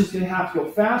reaction is going to have to go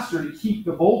faster to keep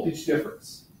the voltage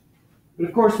difference. But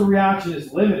of course, the reaction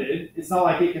is limited. It's not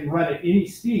like it can run at any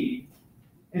speed.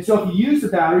 And so if you use the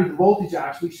battery, the voltage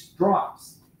actually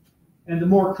drops. And the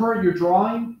more current you're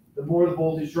drawing, the more the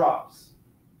voltage drops.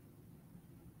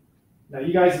 Now,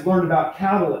 you guys have learned about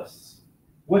catalysts.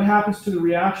 What happens to the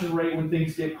reaction rate when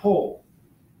things get cold?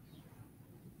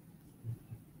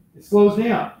 It slows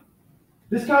down.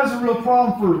 This causes a real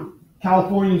problem for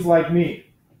Californians like me.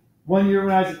 One year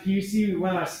when I was at PHYS, we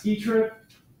went on a ski trip.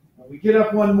 We get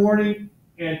up one morning,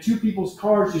 and 2 people's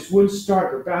cars just wouldn't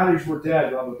start. Their batteries were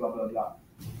dead, blah, blah, blah, blah, blah.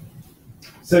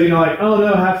 So, like, oh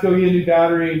no, I have to go get a new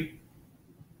battery.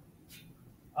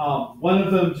 One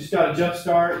of them just got a jump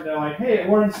start, and they're like, hey, it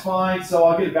runs fine, so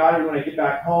I'll get a battery when I get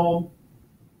back home.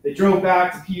 They drove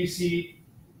back to PHYS.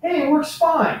 Hey, it works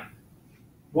fine.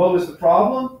 What was the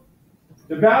problem?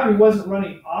 The battery wasn't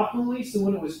running optimally, so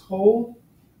when it was cold,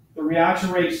 the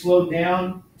reaction rate slowed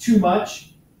down too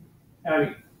much. I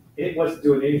mean, it wasn't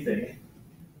doing anything.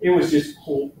 It was just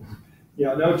cold.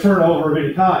 No turnover of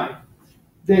any kind.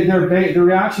 The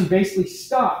reaction basically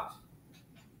stopped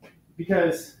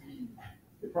because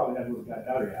they probably had a little bit of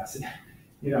battery acid,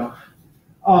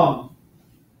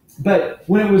 But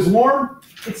when it was warm,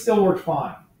 it still worked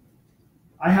fine.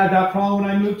 I had that problem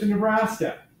when I moved to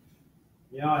Nebraska.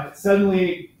 You know,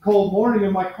 suddenly cold morning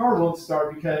and my car won't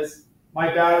start because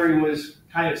my battery was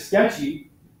kind of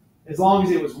sketchy. As long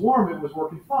as it was warm, it was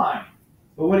working fine.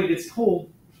 But when it gets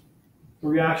cold, the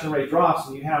reaction rate drops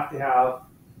and you have to have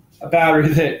a battery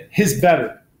that is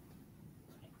better.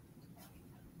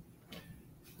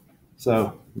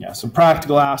 So, yeah, some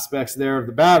practical aspects there of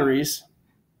the batteries.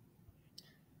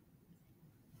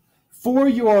 For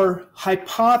your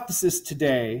hypothesis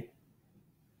today,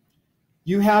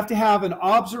 you have to have an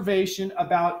observation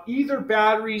about either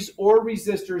batteries or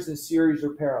resistors in series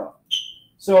or parallel.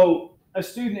 So a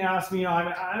student asked me,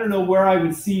 I don't know where I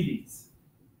would see these.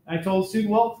 I told the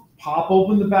student, well, pop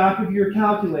open the back of your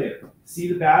calculator. See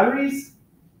the batteries?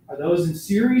 Are those in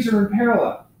series or in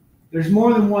parallel? There's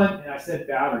more than one, and I said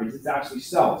batteries, it's actually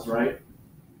cells, right?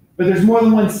 But there's more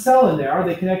than one cell in there. Are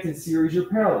they connected in series or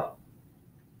parallel?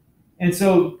 And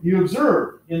so you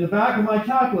observe, in the back of my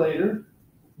calculator,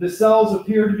 the cells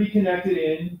appear to be connected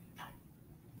in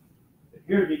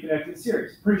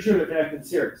series. Pretty sure they're connected in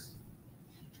series.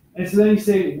 And so then you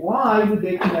say, why would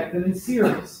they connect them in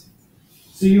series?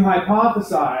 So you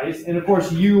hypothesize, and of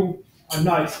course I'm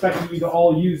not expecting you to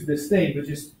all use this thing, but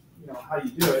just how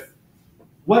you do it.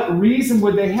 What reason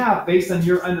would they have, based on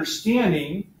your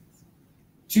understanding,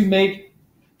 to make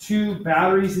two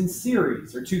batteries in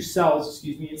series, or two cells,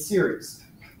 in series?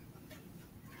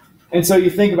 And so you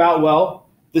think about, well,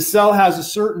 the cell has a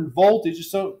certain voltage,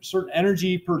 a certain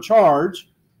energy per charge,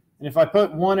 and if I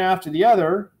put one after the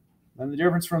other, then the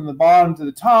difference from the bottom to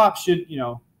the top should,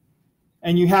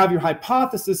 and you have your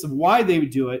hypothesis of why they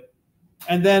would do it,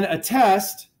 and then a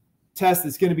test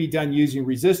that's going to be done using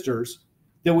resistors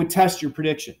that would test your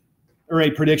prediction, or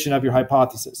a prediction of your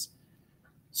hypothesis.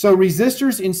 So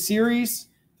resistors in series,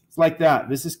 it's like that.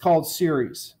 This is called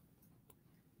series.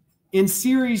 In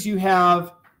series, you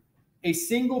have a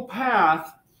single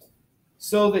path,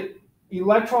 so that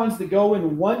electrons that go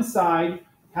in one side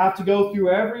have to go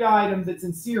through every item that's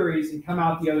in series and come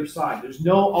out the other side. There's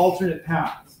no alternate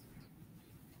paths.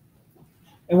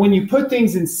 And when you put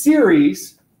things in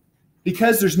series,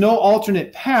 because there's no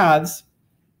alternate paths,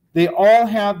 they all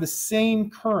have the same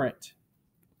current.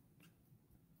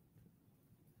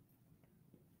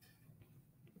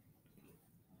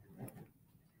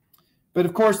 But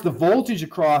of course, the voltage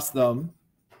across them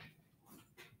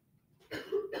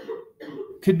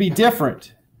could be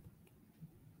different.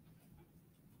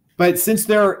 But since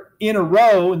they're in a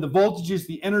row and the voltage is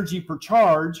the energy per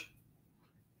charge,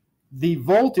 the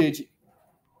voltage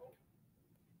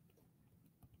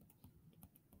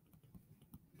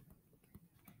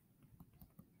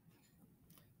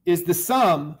is the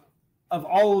sum of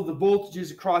all of the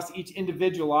voltages across each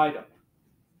individual item.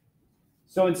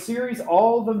 So in series,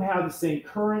 all of them have the same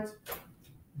current,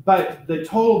 but the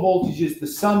total voltage is the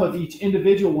sum of each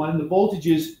individual one. The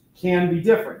voltages can be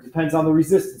different, depends on the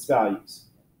resistance values.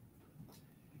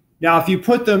 Now, if you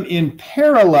put them in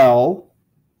parallel,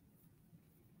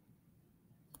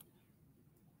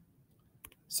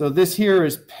 so this here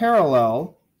is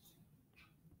parallel,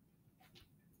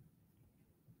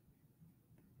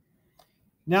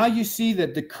 now you see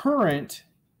that the current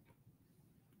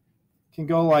can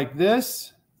go like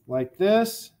this, like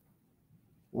this,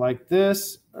 like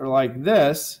this, or like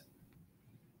this.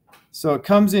 So it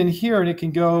comes in here and it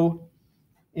can go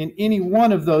in any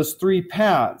one of those three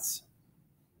paths.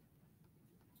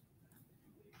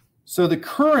 So the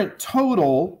current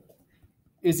total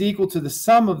is equal to the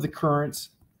sum of the currents.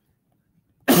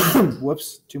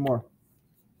 Whoops, two more.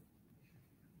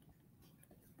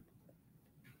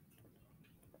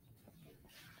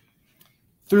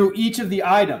 Through each of the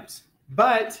items.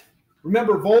 But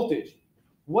remember voltage.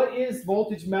 What is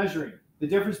voltage measuring? The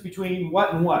difference between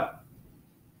what and what?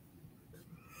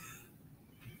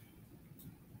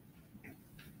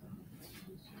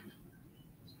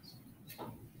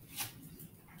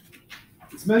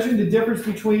 It's measuring the difference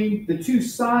between the two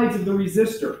sides of the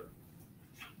resistor.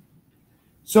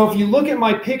 So if you look at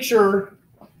my picture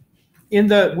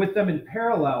with them in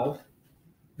parallel,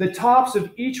 the tops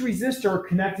of each resistor are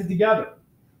connected together.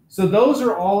 So those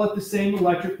are all at the same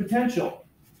electric potential,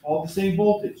 all the same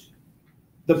voltage.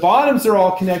 The bottoms are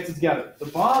all connected together. The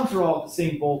bottoms are all at the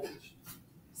same voltage.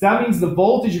 So that means the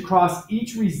voltage across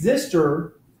each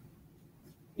resistor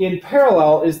in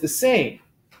parallel is the same.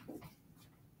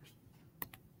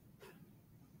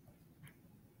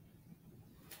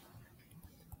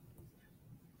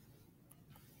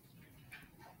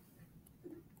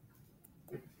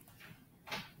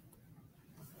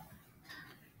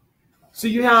 So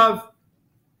you have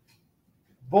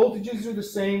Voltages are the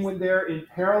same when they're in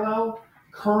parallel.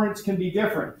 Currents can be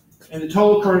different. And the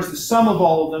total current is the sum of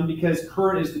all of them because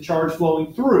current is the charge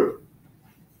flowing through.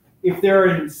 If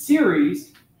they're in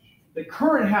series, the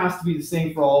current has to be the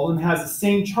same for all of them, has the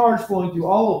same charge flowing through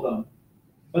all of them,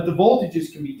 but the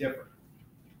voltages can be different.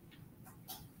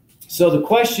 So the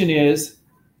question is,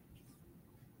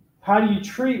 how do you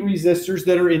treat resistors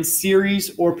that are in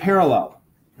series or parallel?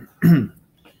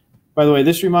 By the way,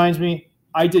 this reminds me,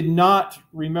 I did not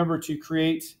remember to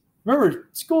create, remember,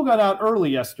 school got out early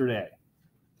yesterday.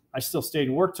 I still stayed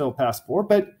and worked till past 4,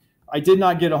 but I did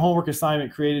not get a homework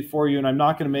assignment created for you, and I'm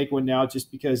not going to make one now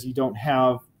just because you don't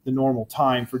have the normal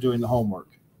time for doing the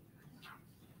homework.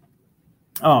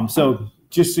 So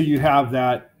just so you have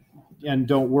that and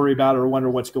don't worry about it or wonder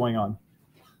what's going on.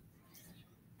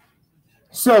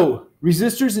 So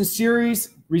resistors in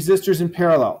series, resistors in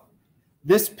parallel.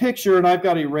 This picture, and I've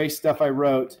got to erase stuff I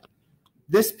wrote,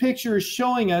 this picture is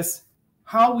showing us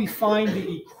how we find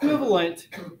the equivalent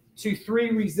to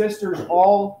 3 resistors.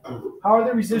 How are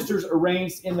the resistors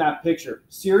arranged in that picture?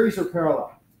 Series or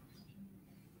parallel?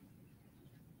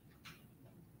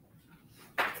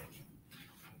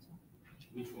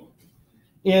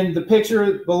 In the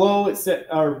picture below, it said,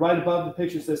 or right above the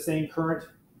picture, it says same current.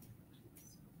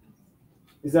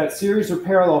 Is that series or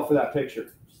parallel for that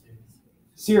picture?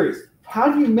 Series.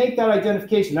 How do you make that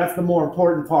identification? That's the more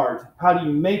important part. How do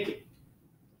you make it?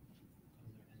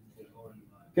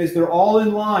 Because they're all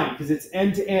in line, because it's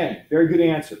end to end. Very good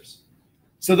answers.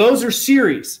 So those are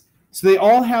series. So they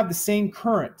all have the same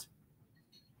current.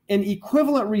 An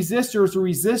equivalent resistor is a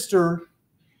resistor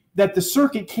that the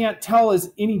circuit can't tell is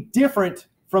any different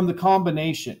from the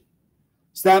combination.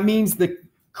 So that means the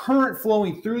current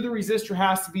flowing through the resistor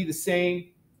has to be the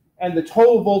same, and the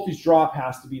total voltage drop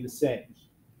has to be the same.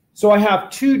 So I have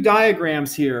 2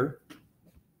 diagrams here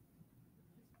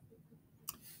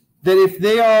that if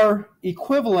they are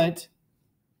equivalent,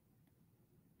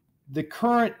 the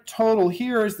current total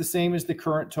here is the same as the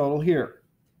current total here.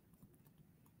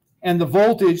 And the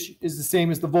voltage is the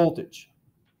same as the voltage.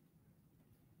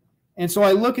 And so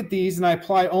I look at these and I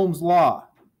apply Ohm's law.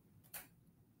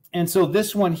 And so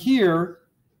this one here,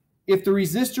 if the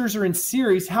resistors are in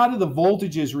series, how do the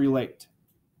voltages relate?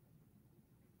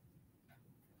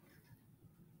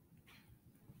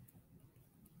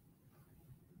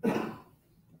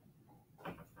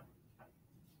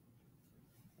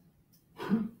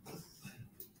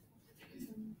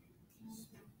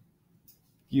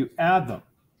 You add them.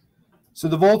 So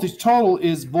the voltage total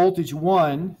is voltage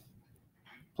 1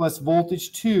 plus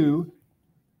voltage 2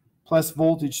 plus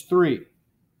voltage 3.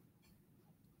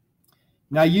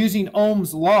 Now using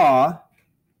Ohm's law,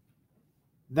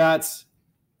 that's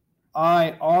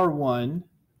IR1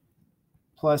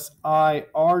 plus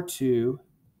IR2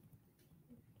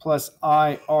 plus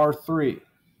IR3.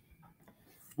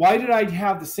 Why did I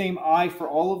have the same I for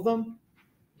all of them?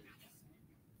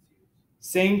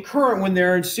 Same current when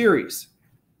they're in series.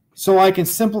 So I can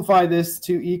simplify this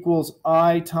to equals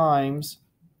I times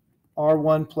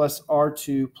R1 plus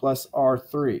R2 plus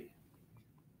R3.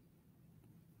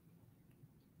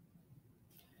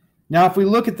 Now if we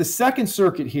look at the second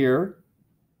circuit here,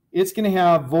 it's going to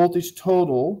have voltage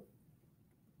total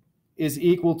is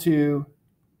equal to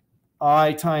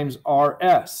I times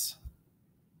RS.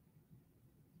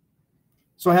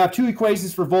 So I have 2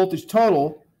 equations for voltage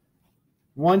total.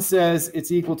 One says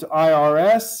it's equal to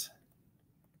IRS.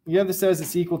 The other says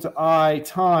it's equal to I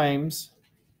times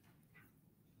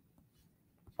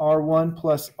R1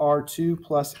 plus R2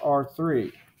 plus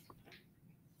R3.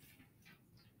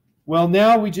 Well,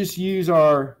 now we just use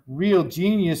our real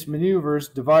genius maneuvers,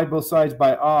 divide both sides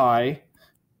by I,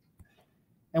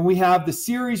 and we have the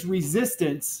series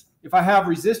resistance. If I have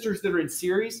resistors that are in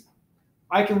series,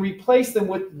 I can replace them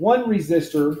with one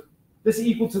resistor. This is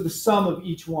equal to the sum of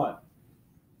each one.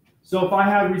 So if I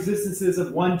have resistances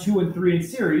of 1, 2, and 3 in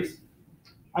series,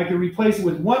 I can replace it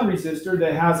with one resistor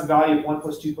that has a value of 1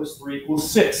 plus 2 plus 3 equals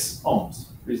 6 ohms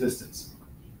resistance.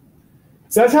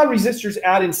 So that's how resistors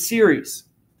add in series.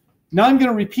 Now I'm going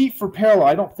to repeat for parallel.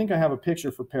 I don't think I have a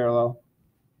picture for parallel.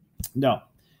 No.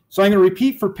 So I'm going to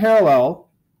repeat for parallel.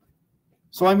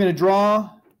 So I'm going to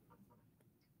draw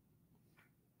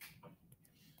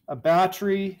a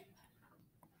battery.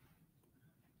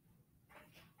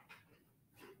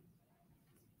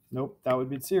 Nope, that would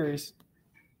be in series.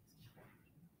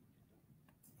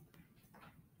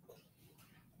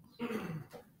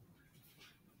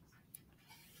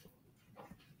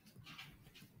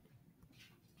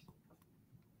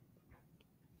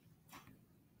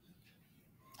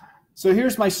 So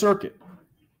here's my circuit.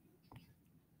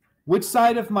 Which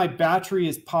side of my battery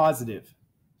is positive?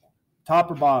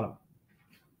 Top or bottom?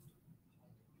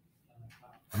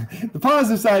 The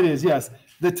positive side is, yes,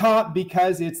 the top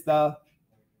because it's the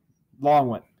long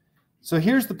one. So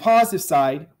here's the positive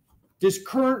side. Does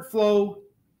current flow,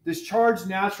 does charge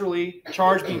naturally,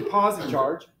 charge being positive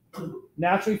charge,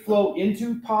 naturally flow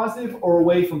into positive or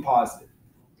away from positive?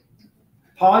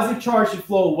 Positive charge should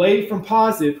flow away from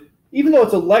positive. Even though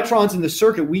it's electrons in the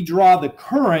circuit, we draw the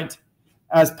current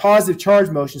as positive charge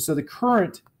motion. So the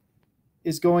current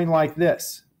is going like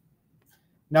this.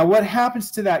 Now what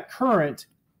happens to that current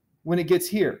when it gets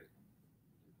here?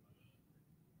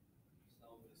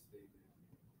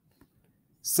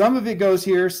 Some of it goes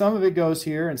here, some of it goes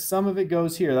here, and some of it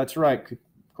goes here. That's right,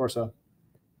 Corso.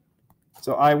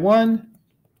 So I1,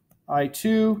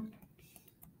 I2,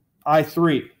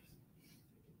 I3.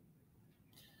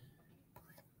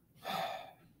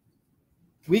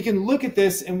 We can look at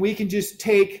this and we can just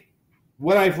take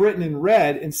what I've written in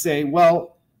red and say,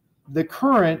 well, the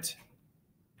current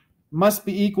must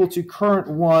be equal to current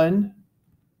 1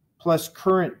 plus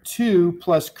current 2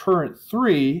 plus current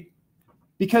 3.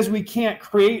 Because we can't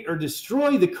create or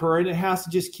destroy the current, it has to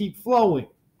just keep flowing.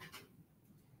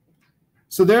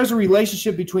 So there's a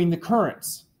relationship between the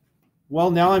currents. Well,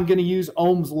 now I'm going to use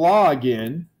Ohm's law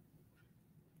again.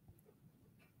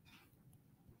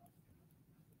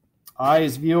 I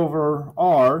is V over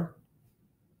R.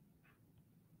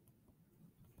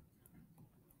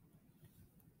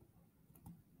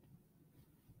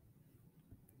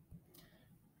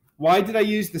 Why did I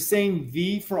use the same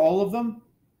V for all of them?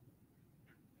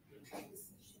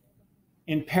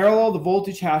 In parallel, the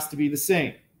voltage has to be the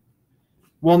same.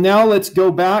 Well, now let's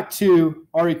go back to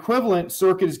our equivalent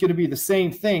circuit is going to be the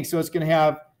same thing. So it's going to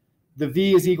have the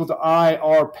V is equal to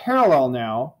IR parallel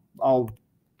now. I'll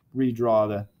redraw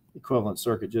the equivalent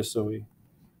circuit just so we...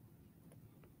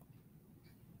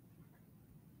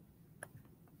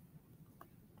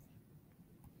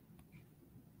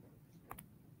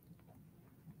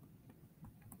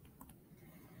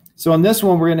 So on this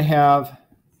one, we're going to have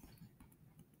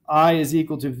I is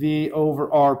equal to V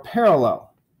over R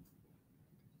parallel.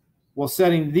 Well,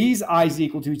 setting these I's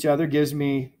equal to each other gives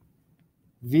me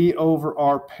V over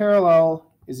R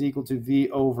parallel is equal to V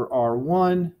over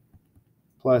R1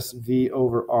 plus V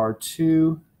over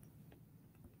R2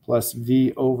 plus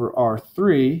V over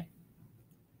R3.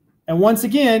 And once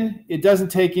again, it doesn't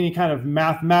take any kind of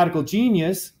mathematical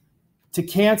genius to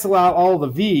cancel out all the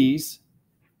V's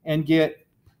and get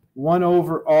 1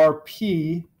 over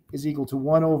RP is equal to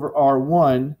 1 over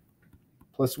R1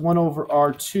 plus 1 over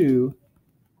R2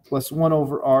 plus 1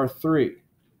 over R3.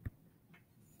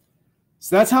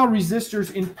 So that's how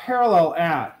resistors in parallel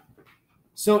add.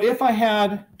 So if I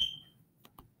had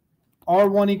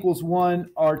R1 equals 1,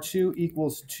 R2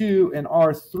 equals 2, and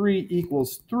R3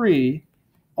 equals 3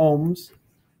 ohms,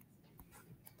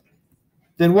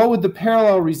 then what would the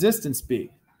parallel resistance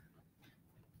be?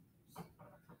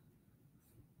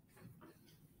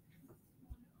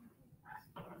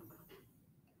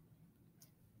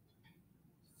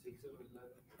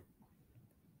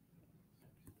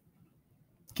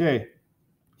 Okay,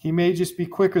 he may just be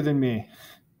quicker than me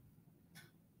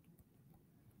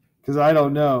because I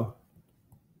don't know.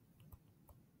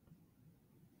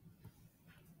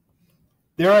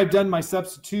 There I've done my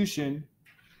substitution.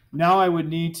 Now I would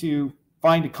need to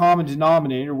find a common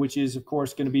denominator, which is, of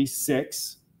course, going to be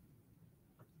 6.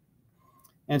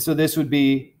 And so this would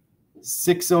be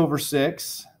 6 over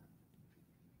 6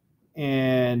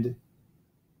 and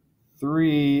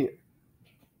 3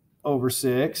 over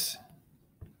 6.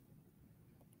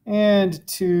 And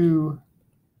 2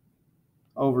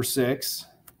 over 6.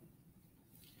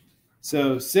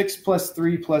 So 6 plus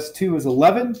 3 plus 2 is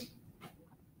 11.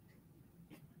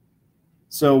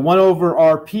 So 1 over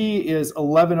RP is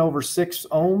 11 over 6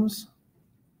 ohms.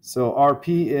 So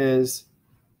RP is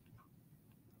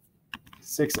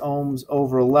 6 ohms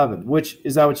over 11. Which,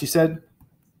 is that what you said,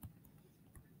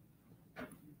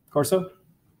 Corso?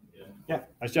 Yeah,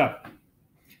 nice job.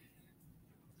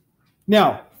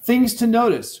 Now, things to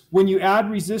notice. When you add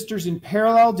resistors in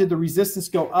parallel, did the resistance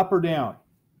go up or down?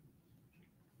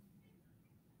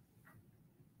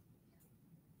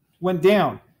 Went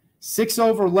down. 6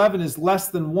 over 11 is less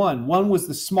than 1. 1 was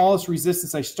the smallest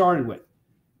resistance I started with.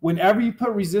 Whenever you put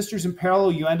resistors in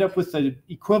parallel, you end up with the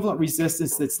equivalent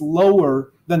resistance that's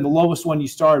lower than the lowest one you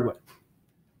started with.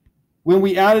 When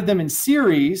we added them in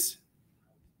series,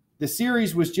 the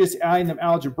series was just adding them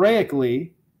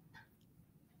algebraically.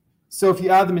 So if you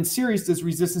add them in series, does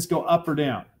resistance go up or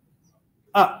down?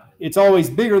 Up. It's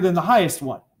always bigger than the highest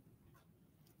one.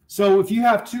 So if you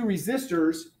have two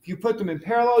resistors If you put them in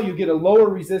parallel, you get a lower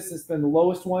resistance than the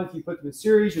lowest one. If you put them in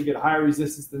series, you'll get a higher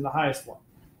resistance than the highest one.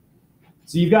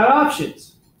 So you've got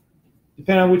options,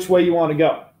 depending on which way you want to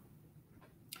go.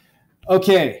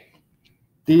 Okay,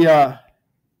 the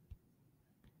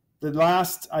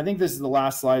last, I think this is the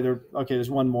last slide. Okay, there's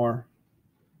one more.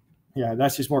 Yeah,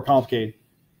 that's just more complicated.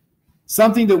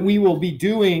 Something that we will be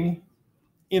doing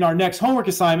in our next homework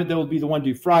assignment, that will be the one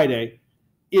due Friday,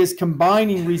 is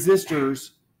combining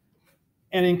resistors.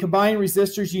 And in combining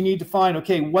resistors, you need to find,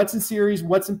 okay, what's in series,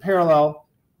 what's in parallel,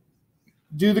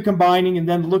 do the combining, and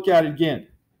then look at it again.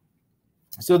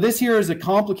 So this here is a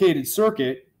complicated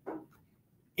circuit,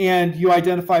 and you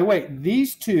identify, wait,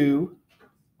 these two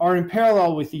are in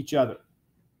parallel with each other.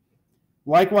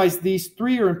 Likewise, these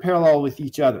three are in parallel with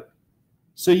each other.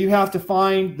 So you have to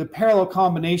find the parallel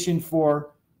combination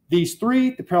for these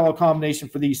three, the parallel combination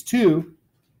for these two.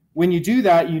 When you do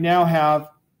that, you now have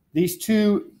these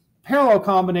two parallel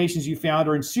combinations you found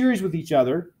are in series with each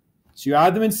other. So you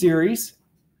add them in series,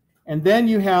 and then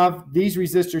you have these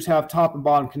resistors have top and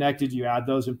bottom connected. You add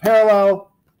those in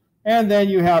parallel, and then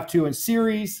you have two in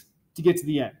series to get to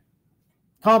the end.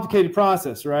 Complicated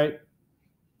process, right?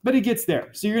 But it gets there.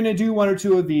 So you're going to do one or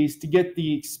two of these to get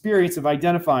the experience of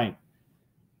identifying.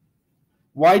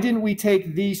 Why didn't we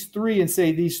take these three and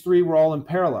say these three were all in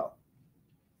parallel?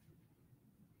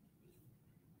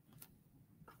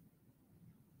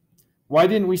 Why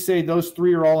didn't we say those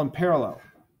three are all in parallel?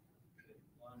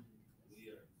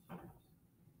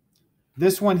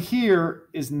 This one here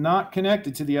is not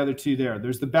connected to the other two there.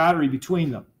 There's the battery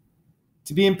between them.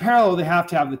 To be in parallel, they have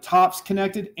to have the tops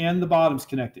connected and the bottoms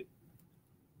connected.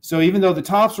 So even though the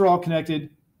tops are all connected,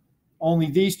 only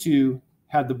these two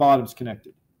had the bottoms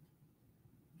connected.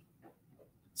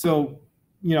 So,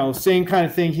 you know, same kind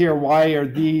of thing here. Why are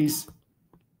these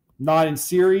not in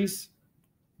series?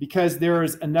 Because there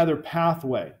is another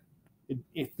pathway.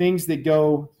 Things that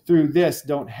go through this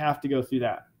don't have to go through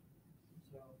that.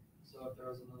 So if there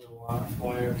was another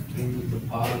wire between the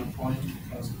bottom point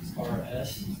of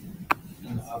RS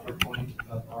and the upper point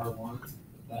of R1, with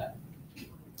that?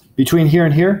 Between here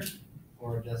and here?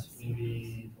 Or just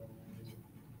maybe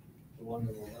the one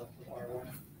to the left of R1?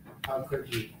 How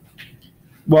could you?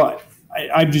 Well,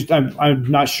 I'm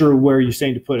not sure where you're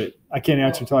saying to put it. I can't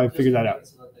answer until I figure that out.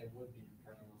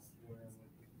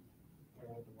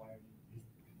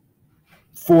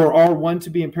 For R1 to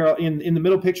be in parallel, in the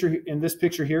middle picture, in this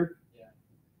picture here, yeah.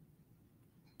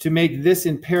 To make this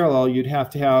in parallel, you'd have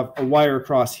to have a wire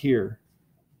across here,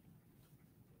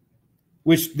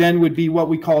 which then would be what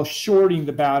we call shorting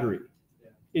the battery. Yeah.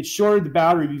 It shorted the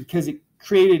battery because it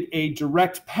created a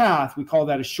direct path. We call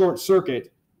that a short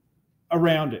circuit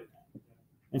around it.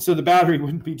 And so the battery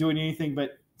wouldn't be doing anything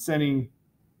but sending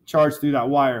charge through that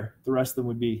wire. The rest of them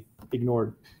would be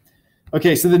ignored.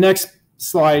 Okay, so the next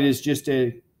slide is just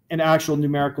an actual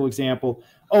numerical example.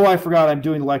 Oh, I forgot I'm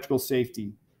doing electrical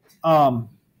safety. Well,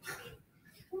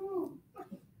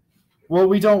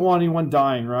 we don't want anyone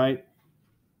dying, right?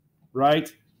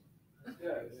 Right?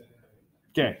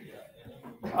 Okay.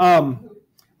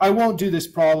 I won't do this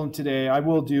problem today. I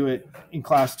will do it in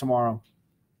class tomorrow.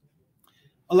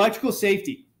 Electrical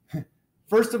safety.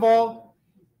 First of all,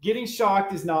 getting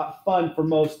shocked is not fun for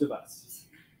most of us.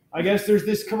 I guess there's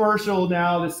this commercial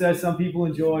now that says some people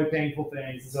enjoy painful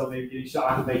things, and so maybe getting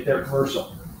shocked will make their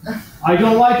commercial. I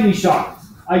don't like getting shocked.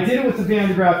 I did it with the Van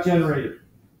de Graaff generator.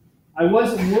 I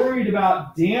wasn't worried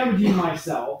about damaging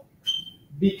myself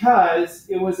because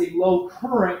it was a low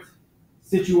current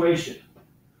situation.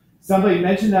 Somebody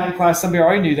mentioned that in class. Somebody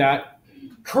already knew that.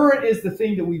 Current is the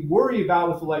thing that we worry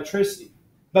about with electricity.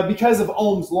 But because of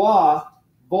Ohm's law,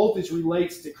 voltage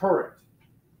relates to current.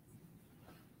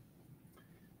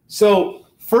 So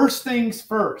first things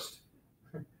first.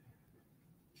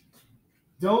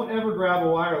 Don't ever grab a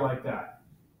wire like that.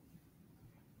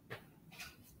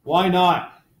 Why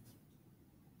not?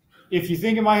 If you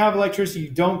think it might have electricity,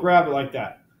 you don't grab it like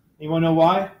that. You want to know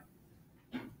why?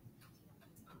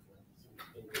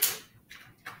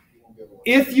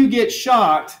 If you get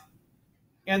shocked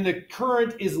and the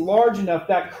current is large enough,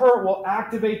 that current will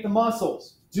activate the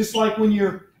muscles. Just like when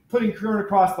you're putting current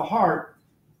across the heart,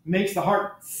 makes the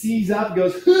heart seize up,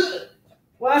 goes, huh.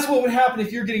 Well, that's what would happen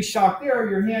if you're getting shocked there.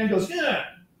 Your hand goes, huh,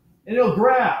 and it'll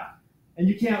grab, and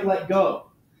you can't let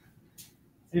go.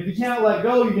 And if you can't let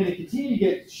go, you're going to continue to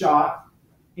get shocked,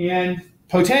 and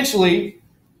potentially,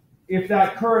 if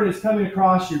that current is coming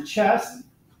across your chest,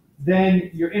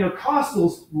 then your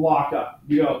intercostals lock up.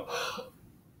 You go,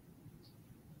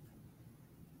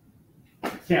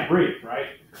 can't breathe, right?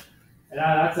 And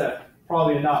that's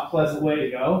probably a not pleasant way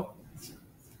to go.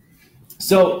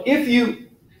 So if you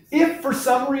If for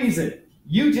some reason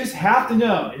you just have to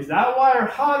know, is that wire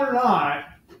hot or not?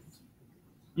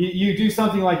 You do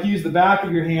something like use the back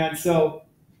of your hand. So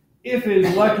if it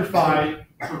is electrified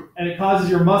and it causes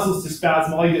your muscles to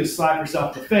spasm, all you do is slap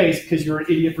yourself in the face because you're an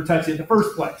idiot for touching it in the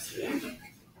first place.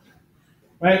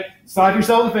 Right? Slap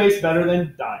yourself in the face, better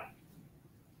than dying.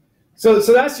 So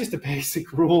that's just a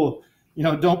basic rule. You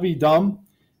know, don't be dumb.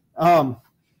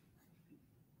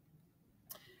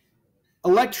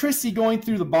 Electricity going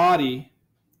through the body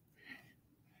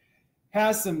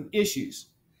has some issues.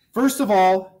 First of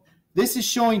all, this is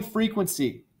showing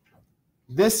frequency.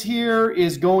 This here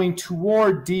is going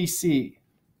toward DC.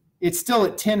 It's still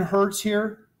at 10 hertz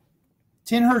here.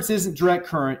 10 hertz isn't direct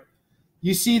current.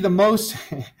 You see the most,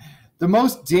 the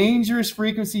most dangerous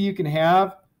frequency you can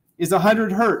have is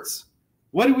 100 hertz.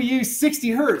 What do we use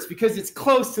 60 hertz? Because it's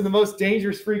close to the most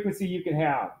dangerous frequency you can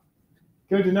have.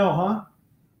 Good to know, huh?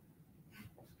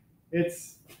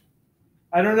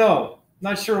 I don't know.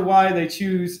 Not sure why they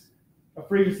choose a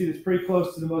frequency that's pretty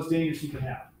close to the most dangerous you can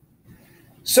have.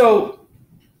 So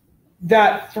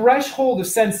that threshold of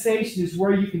sensation is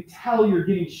where you can tell you're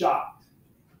getting shocked.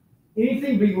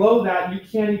 Anything below that, you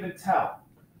can't even tell.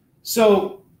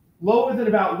 So lower than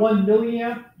about 1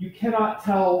 milliamp, you cannot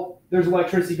tell there's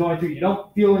electricity going through. You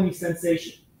don't feel any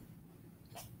sensation.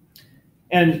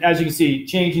 And as you can see,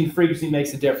 changing the frequency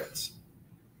makes a difference.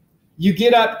 You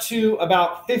get up to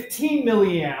about 15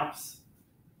 milliamps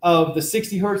of the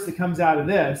 60 hertz that comes out of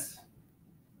this,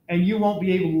 and you won't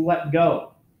be able to let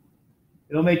go.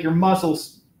 It'll make your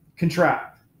muscles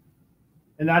contract.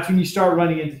 And that's when you start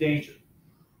running into danger.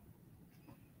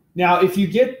 Now, if you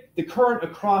get the current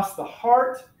across the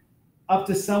heart up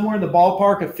to somewhere in the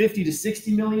ballpark of 50 to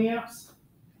 60 milliamps,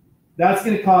 that's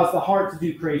going to cause the heart to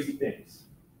do crazy things.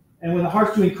 And when the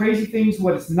heart's doing crazy things,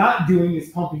 what it's not doing is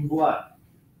pumping blood.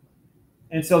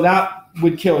 And so that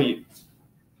would kill you.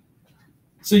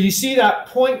 So you see that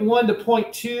 0.1 to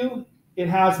 0.2, it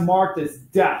has marked as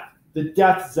death, the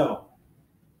death zone.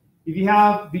 If you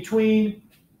have between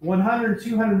 100 and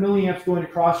 200 milliamps going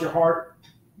across your heart,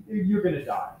 you're going to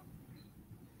die.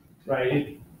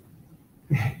 Right?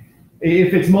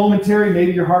 If it's momentary,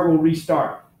 maybe your heart will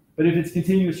restart. But if it's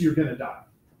continuous, you're going to die.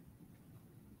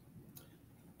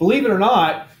 Believe it or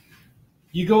not,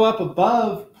 you go up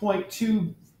above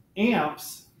 0.2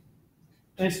 amps,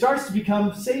 and it starts to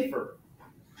become safer.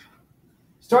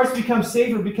 It starts to become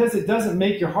safer because it doesn't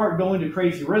make your heart go into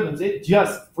crazy rhythms. It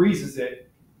just freezes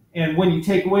it. And when you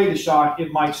take away the shock,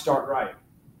 it might start right.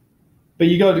 But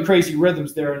you go to crazy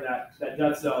rhythms there in that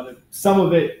death zone. Some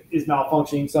of it is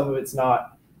malfunctioning, some of it's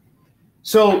not.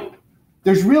 So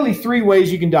there's really 3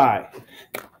 ways you can die.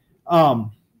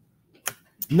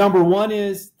 Number 1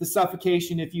 is the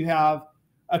suffocation if you have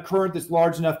a current that's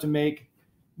large enough to make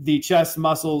the chest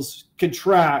muscles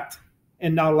contract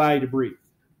and not allow you to breathe.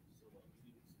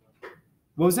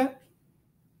 What was that?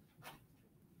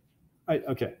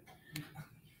 Okay.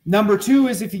 Number 2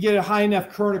 is if you get a high enough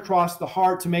current across the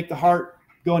heart to make the heart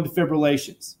go into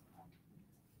fibrillations.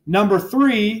 Number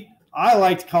 3, I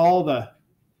like to call the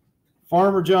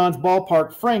Farmer John's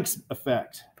ballpark Franks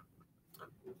effect.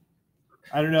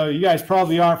 I don't know, you guys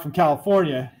probably aren't from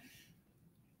California,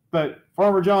 but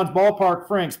Farmer John's ballpark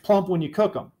Franks plump when you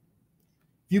cook them.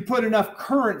 If you put enough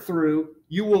current through,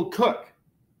 you will cook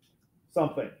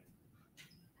something.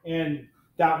 And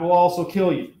that will also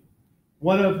kill you.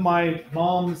 One of my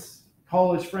mom's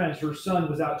college friends, her son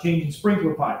was out changing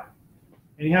sprinkler pipe.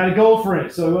 And he had a gopher in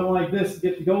it, so he went like this to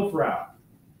get the gopher out.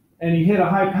 And he hit a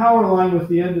high power line with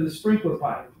the end of the sprinkler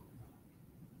pipe.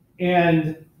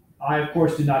 And I, of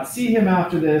course, did not see him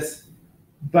after this,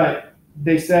 but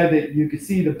they said that you could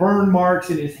see the burn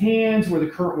marks in his hands where the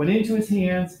current went into his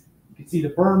hands. You could see the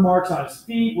burn marks on his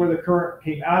feet where the current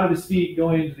came out of his feet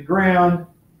going into the ground,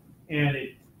 and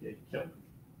it killed him.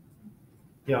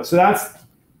 You know, so that's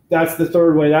the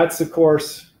 3rd way. That's, of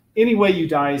course, any way you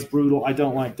die is brutal. I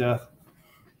don't like death.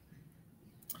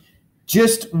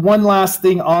 Just one last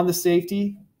thing on the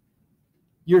safety.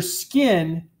 Your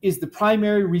skin is the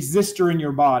primary resistor in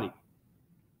your body.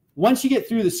 Once you get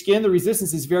through the skin, the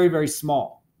resistance is very, very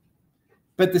small.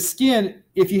 But the skin,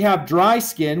 if you have dry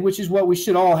skin, which is what we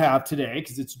should all have today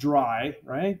because it's dry,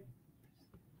 right?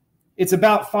 It's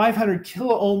about 500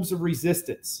 kiloohms of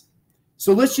resistance.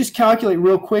 So let's just calculate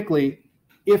real quickly.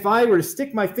 If I were to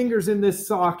stick my fingers in this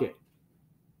socket,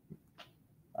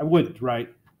 I wouldn't, right?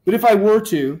 But if I were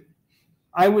to,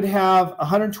 I would have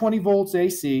 120 volts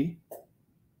AC.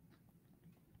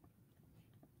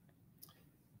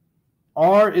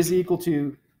 R is equal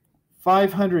to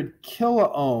 500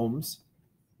 kiloohms.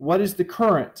 What is the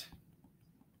current?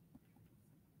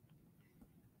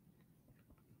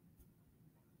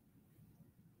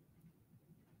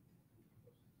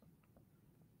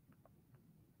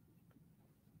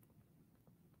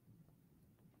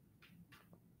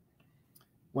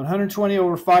 120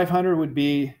 over 500 would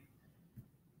be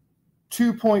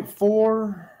 2.4,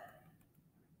 or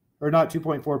not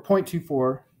 2.4,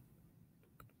 0.24.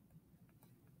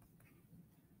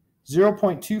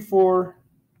 0.24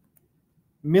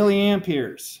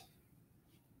 milliamperes.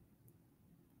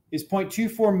 Is 0.24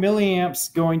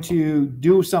 milliamps going to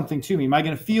do something to me? Am I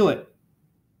going to feel it?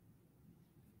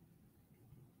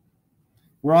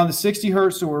 We're on the 60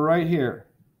 hertz, so we're right here.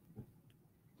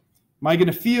 Am I going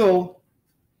to feel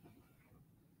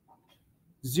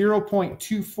 0.24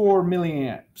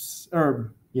 milliamps?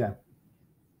 Or, yeah.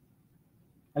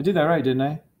 I did that right, didn't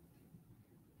I?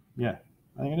 Yeah,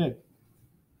 I think I did.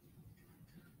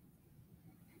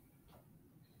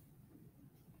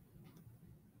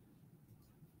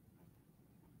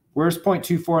 Where's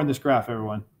 0.24 in this graph,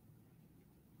 everyone?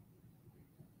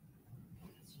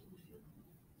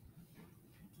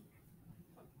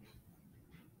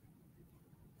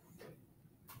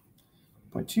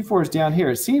 Point 0.24 is down here.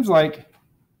 It seems like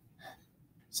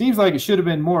it should have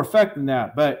been more effect than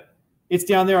that, but it's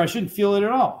down there. I shouldn't feel it at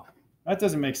all. That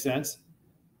doesn't make sense.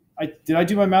 Did I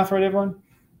do my math right, everyone?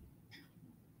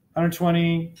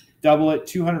 120, double it,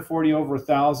 240 over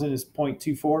 1,000 is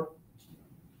 0.24.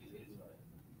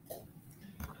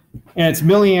 And it's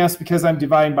milliamps because I'm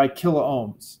dividing by kilo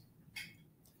ohms.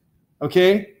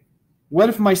 Okay? What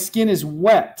if my skin is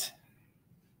wet?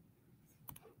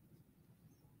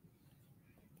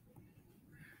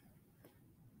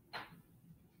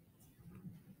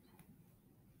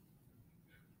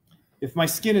 If my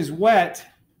skin is wet,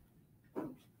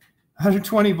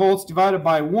 120 volts divided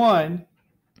by 1,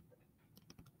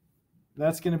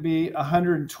 that's going to be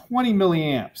 120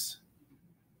 milliamps.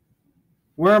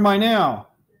 Where am I now?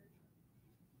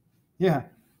 Yeah,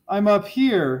 I'm up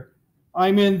here.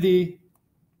 I'm in the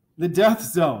death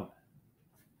zone.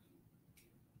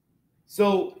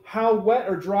 So how wet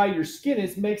or dry your skin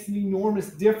is makes an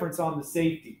enormous difference on the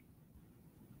safety.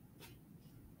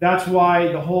 That's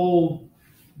why the whole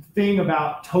thing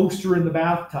about toaster in the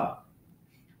bathtub,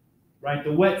 right?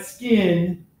 The wet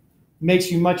skin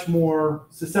makes you much more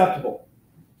susceptible.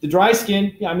 The dry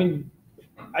skin, yeah, I mean,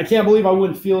 I can't believe I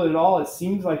wouldn't feel it at all. It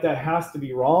seems like that has to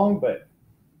be wrong, but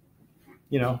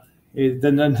you know,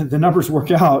 the numbers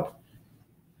work out.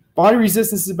 Body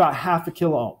resistance is about half a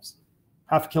kilo ohms,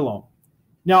 half a kilo ohm.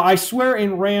 Now, I swear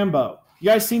in Rambo, you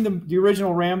guys seen the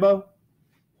original Rambo?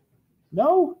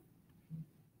 No?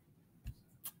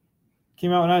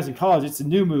 Came out when I was in college. It's a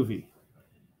new movie.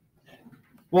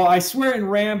 Well, I swear in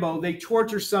Rambo, they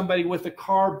torture somebody with a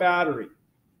car battery.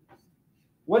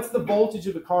 What's the voltage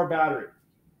of a car battery?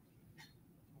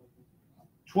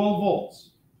 12 volts.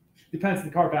 Depends on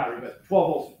the car battery, but 12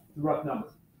 volts, the rough number.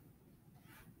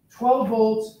 12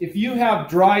 volts, if you have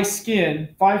dry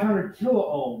skin, 500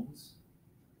 kilo ohms,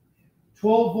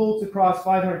 12 volts across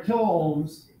 500 kilo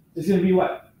ohms is going to be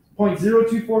what?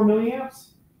 0.024 milliamps?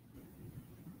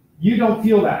 You don't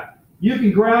feel that. You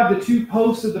can grab the two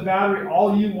posts of the battery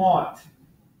all you want.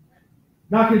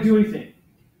 Not going to do anything.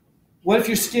 What if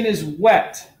your skin is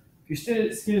wet? If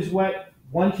your skin is wet,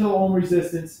 1 kilo ohm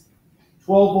resistance,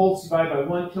 12 volts divided by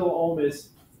 1 kilo ohm is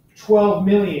 12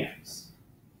 milliamps.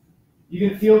 You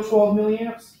can feel 12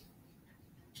 milliamps?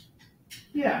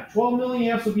 Yeah, 12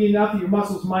 milliamps will be enough that your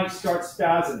muscles might start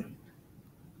spasming.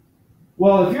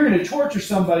 Well, if you're going to torture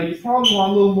somebody, you probably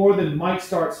want a little more than might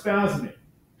start spasming.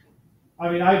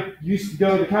 I mean, I used to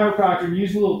go to the chiropractor and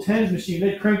use a little TENS machine.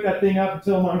 They'd crank that thing up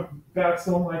until my back's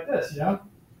going like this, you know?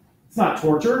 It's not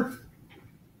torture.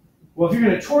 Well, if you're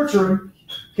going to torture him,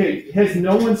 okay, has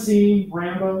no one seen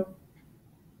Rambo?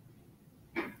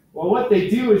 Well, what they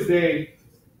do is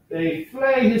they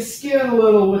flay his skin a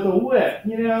little with a whip,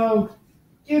 you know,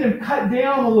 get him cut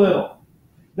down a little.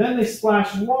 Then they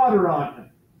splash water on him.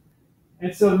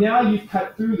 And so now you've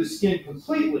cut through the skin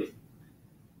completely.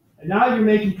 And now you're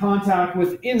making contact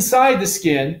with inside the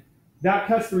skin. That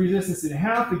cuts the resistance in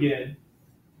half again.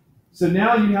 So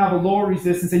now you have a lower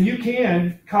resistance, and you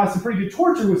can cause some pretty good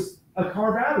torture with a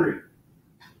car battery.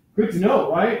 Good to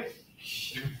know, right?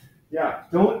 Yeah,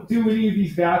 don't do any of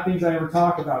these bad things I ever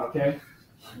talk about, okay?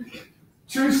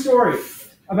 True story.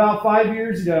 About 5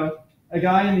 years ago, a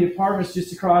guy in the apartments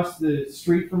just across the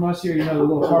street from us here, you know, the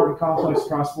little apartment complex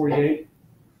across 48,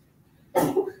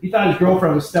 he thought his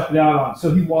girlfriend was stepping out on him,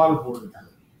 so he waterboarded her.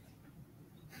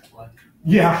 What?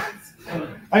 Yeah.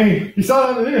 I mean, you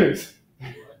saw it on the news.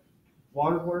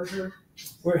 Waterboarded her?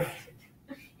 Where?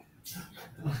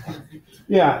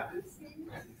 Yeah.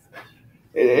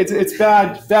 It's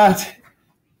bad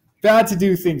to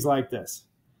do things like this.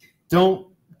 Don't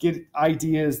get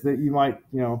ideas that you might,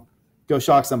 you know, go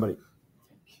shock somebody.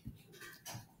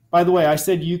 By the way, I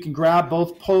said you can grab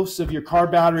both posts of your car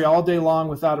battery all day long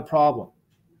without a problem.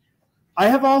 I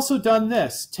have also done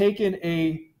this, taken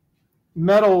a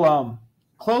metal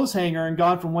clothes hanger and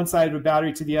gone from one side of a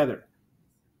battery to the other.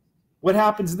 What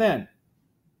happens then?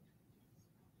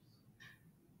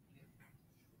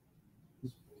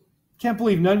 Can't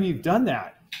believe none of you have done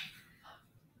that.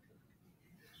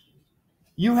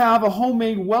 You have a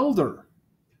homemade welder.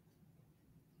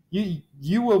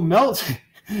 You will melt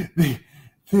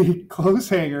the clothes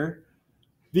hanger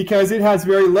because it has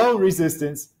very low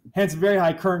resistance, hence very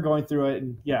high current going through it,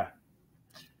 and yeah,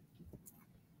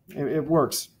 it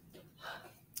works.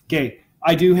 Okay,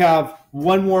 I do have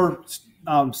one more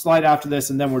slide after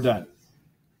this, and then we're done.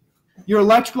 Your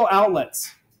electrical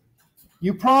outlets.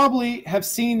 You probably have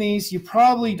seen these. You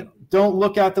probably don't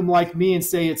look at them like me and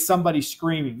say it's somebody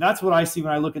screaming. That's what I see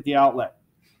when I look at the outlet.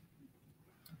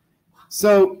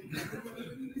 So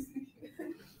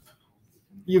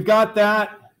you've got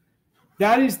that.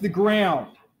 That is the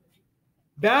ground.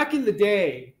 Back in the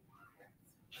day,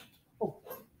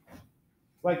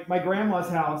 like my grandma's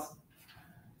house,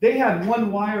 they had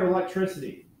one wire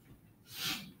electricity.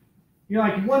 You're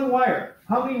like, one wire.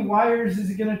 How many wires is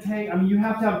it going to take? I mean, you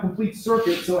have to have a complete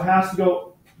circuit, so it has to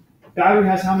go. Battery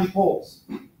has how many poles?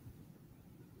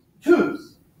 2,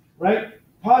 right?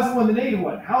 Positive one, the negative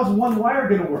one. How's one wire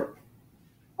going to work?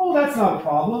 Oh, that's not a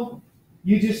problem.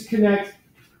 You just connect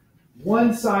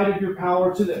one side of your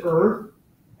power to the earth,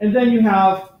 and then you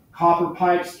have copper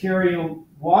pipes carrying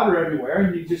water everywhere,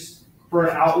 and you just, for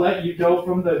an outlet, you go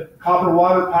from the copper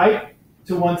water pipe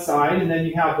to one side, and then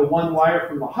you have the one wire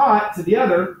from the hot to the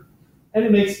other, and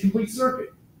it makes a complete circuit.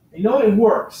 You know it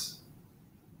works.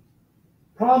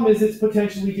 Problem is it's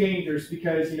potentially dangerous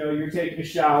because you're taking a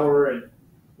shower and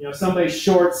somebody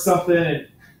shorts something and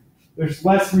there's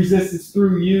less resistance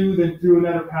through you than through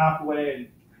another pathway,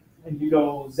 and you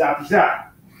go zappy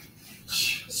zap.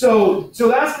 So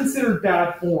that's considered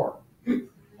bad form.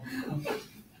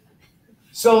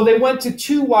 So they went to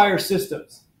 2-wire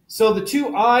systems. So the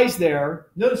 2 eyes there,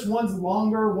 notice one's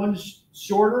longer, one's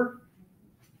shorter.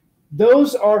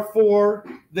 Those are for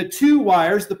the 2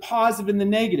 wires, the positive and the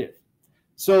negative.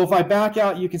 So if I back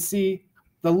out, you can see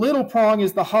the little prong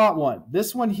is the hot one.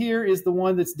 This one here is the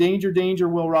one that's danger, danger,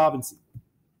 Will Robinson.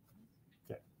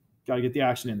 Okay, got to get the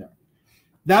action in there.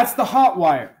 That's the hot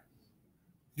wire.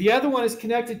 The other one is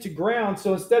connected to ground,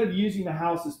 so instead of using the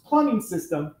house's plumbing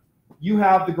system, you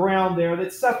have the ground there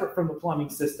that's separate from the plumbing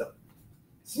system.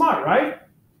 Smart, right?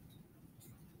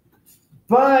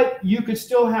 But you could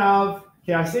still have,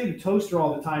 okay, I say the toaster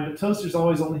all the time, but toasters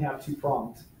always only have 2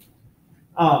 prongs.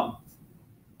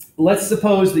 Let's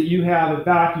suppose that you have a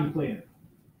vacuum cleaner.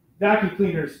 Vacuum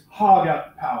cleaners hog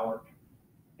up power.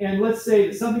 And let's say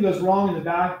that something goes wrong in the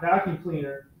vacuum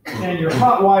cleaner and your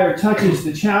hot wire touches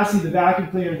the chassis of the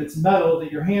vacuum cleaner that's metal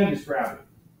that your hand is grabbing.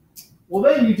 Well,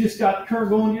 then you just got the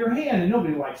current going to your hand, and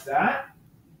nobody likes that.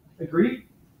 Agreed?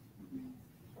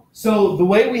 So the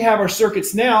way we have our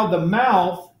circuits now, the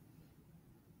mouth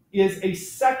is a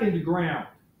second ground.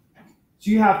 So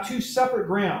you have 2 separate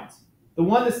grounds. The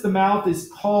one that's the mouth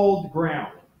is called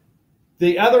ground.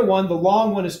 The other one, the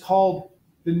long one, is called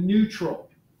the neutral.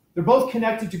 They're both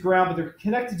connected to ground, but they're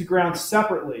connected to ground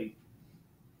separately.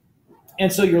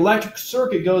 And so your electric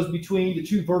circuit goes between the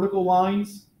 2 vertical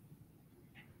lines,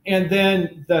 and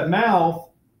then the mouth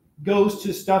goes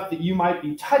to stuff that you might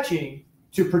be touching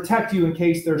to protect you in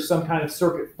case there's some kind of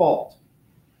circuit fault.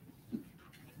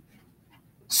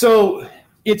 So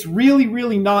it's really,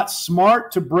 really not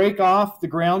smart to break off the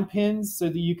ground pins so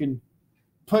that you can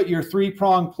put your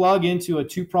 3-prong plug into a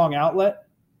 2-prong outlet.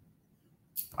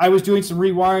 I was doing some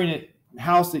rewiring at a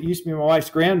house that used to be my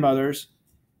wife's grandmother's,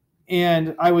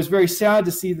 and I was very sad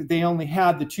to see that they only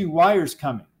had the 2 wires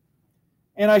coming.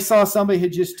 And I saw somebody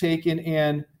had just taken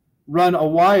and run a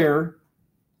wire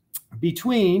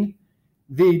between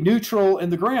the neutral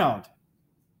and the ground.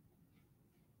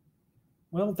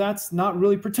 Well, that's not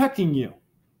really protecting you.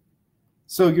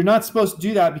 So you're not supposed to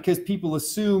do that because people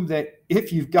assume that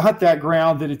if you've got that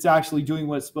ground, that it's actually doing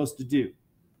what it's supposed to do.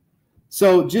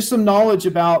 So just some knowledge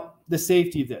about the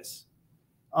safety of this.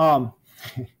 I'm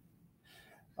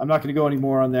not going to go any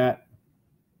more on that.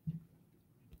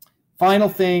 Final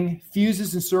thing,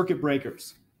 fuses and circuit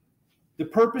breakers. The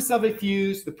purpose of a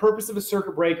fuse, the purpose of a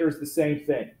circuit breaker is the same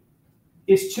thing.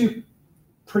 It's to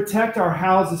protect our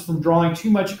houses from drawing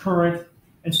too much current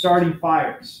and starting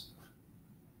fires.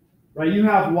 Right? You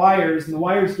have wires, and the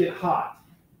wires get hot.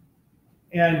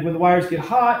 And when the wires get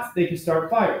hot, they can start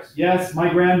fires. Yes,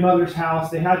 my grandmother's house,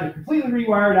 they had to completely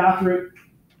rewire it after it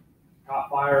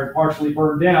caught fire and partially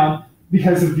burned down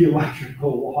because of the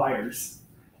electrical wires.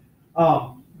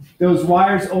 those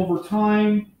wires over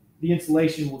time, the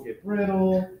insulation will get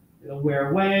brittle, it'll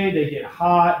wear away, they get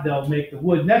hot, they'll make the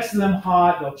wood next to them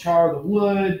hot, they'll char the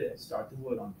wood, they'll start the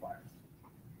wood on fire.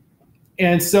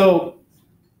 And so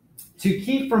to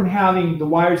keep from having the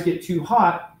wires get too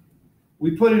hot,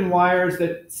 we put in wires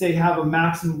that say have a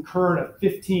maximum current of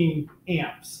 15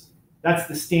 amps. That's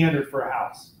the standard for a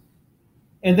house.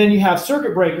 And then you have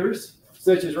circuit breakers,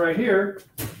 such as right here.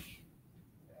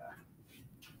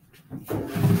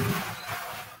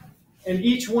 And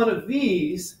each one of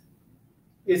these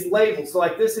is labeled. So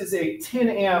like this is a 10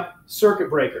 amp circuit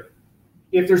breaker.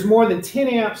 If there's more than 10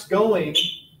 amps going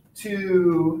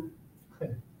to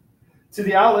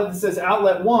the outlet that says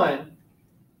outlet 1,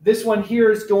 this one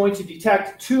here is going to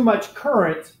detect too much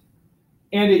current,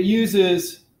 and it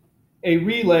uses a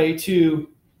relay to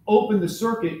open the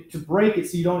circuit to break it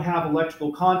so you don't have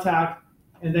electrical contact,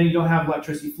 and then you don't have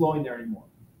electricity flowing there anymore.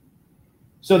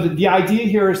 So the idea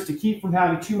here is to keep from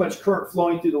having too much current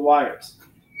flowing through the wires.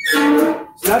 So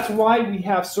that's why we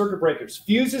have circuit breakers.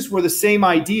 Fuses were the same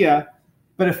idea,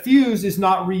 but a fuse is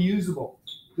not reusable.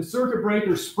 The circuit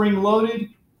breaker is spring-loaded,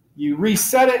 you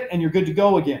reset it, and you're good to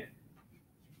go again.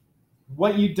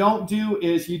 What you don't do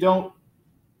is you don't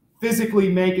physically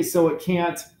make it so it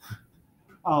can't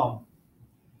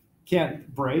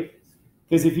break,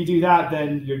 because if you do that,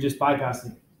 then you're just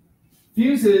bypassing it.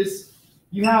 Fuses,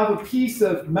 you have a piece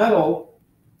of metal,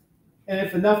 and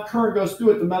if enough current goes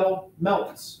through it, the metal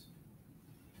melts.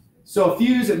 So a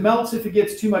fuse, it melts if it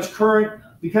gets too much current.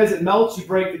 Because it melts, you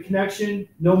break the connection,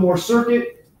 no more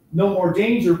circuit, no more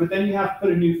danger, but then you have to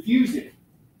put a new fuse in.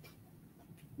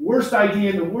 Worst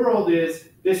idea in the world is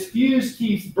this fuse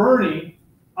keeps burning.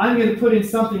 I'm going to put in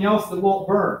something else that won't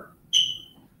burn.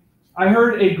 I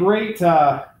heard a great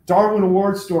Darwin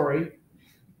Award story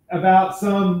about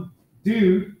some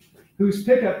dude whose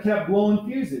pickup kept blowing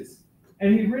fuses.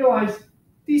 And he realized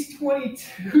these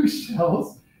 22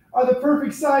 shells are the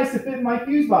perfect size to fit in my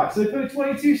fuse box. So he put a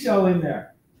 22 shell in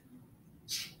there.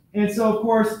 And so, of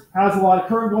course, has a lot of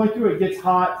current going through it. It gets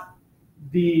hot.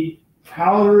 The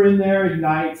powder in there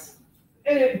ignites.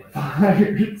 And it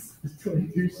fires. The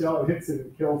 22 shell hits it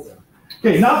and kills him.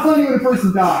 Okay, not funny when a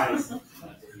person dies.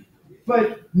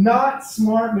 But not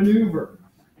smart maneuver.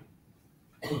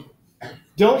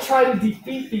 Don't try to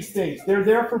defeat these things. They're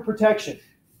there for protection.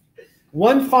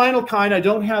 One final kind, I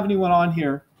don't have anyone on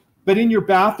here, but in your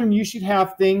bathroom, you should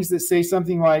have things that say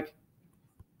something like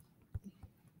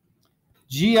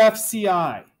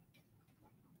GFCI,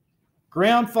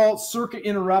 ground fault circuit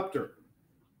interrupter.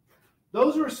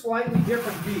 Those are a slightly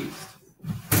different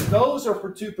beast. Those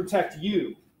are to protect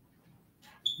you.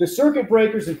 The circuit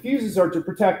breakers and fuses are to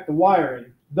protect the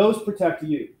wiring. Those protect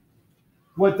you.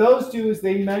 What those do is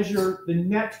they measure the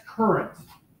net current,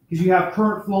 because you have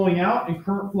current flowing out and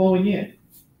current flowing in.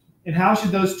 And how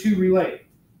should those two relate?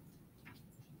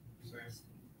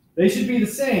 They should be the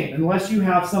same unless you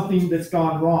have something that's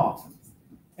gone wrong.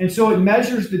 And so it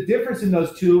measures the difference in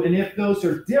those two, and if those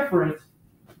are different,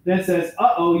 then it says,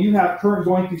 uh-oh, you have current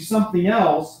going through something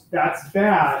else that's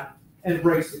bad, and it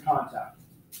breaks the contact.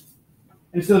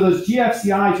 And so those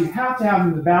GFCIs, you have to have them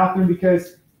in the bathroom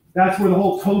because that's where the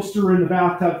whole toaster in the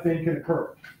bathtub thing can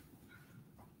occur.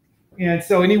 And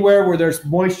so anywhere where there's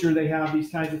moisture, they have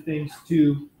these kinds of things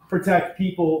to protect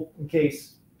people in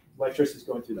case electricity is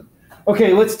going through them.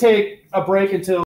 Okay, let's take a break until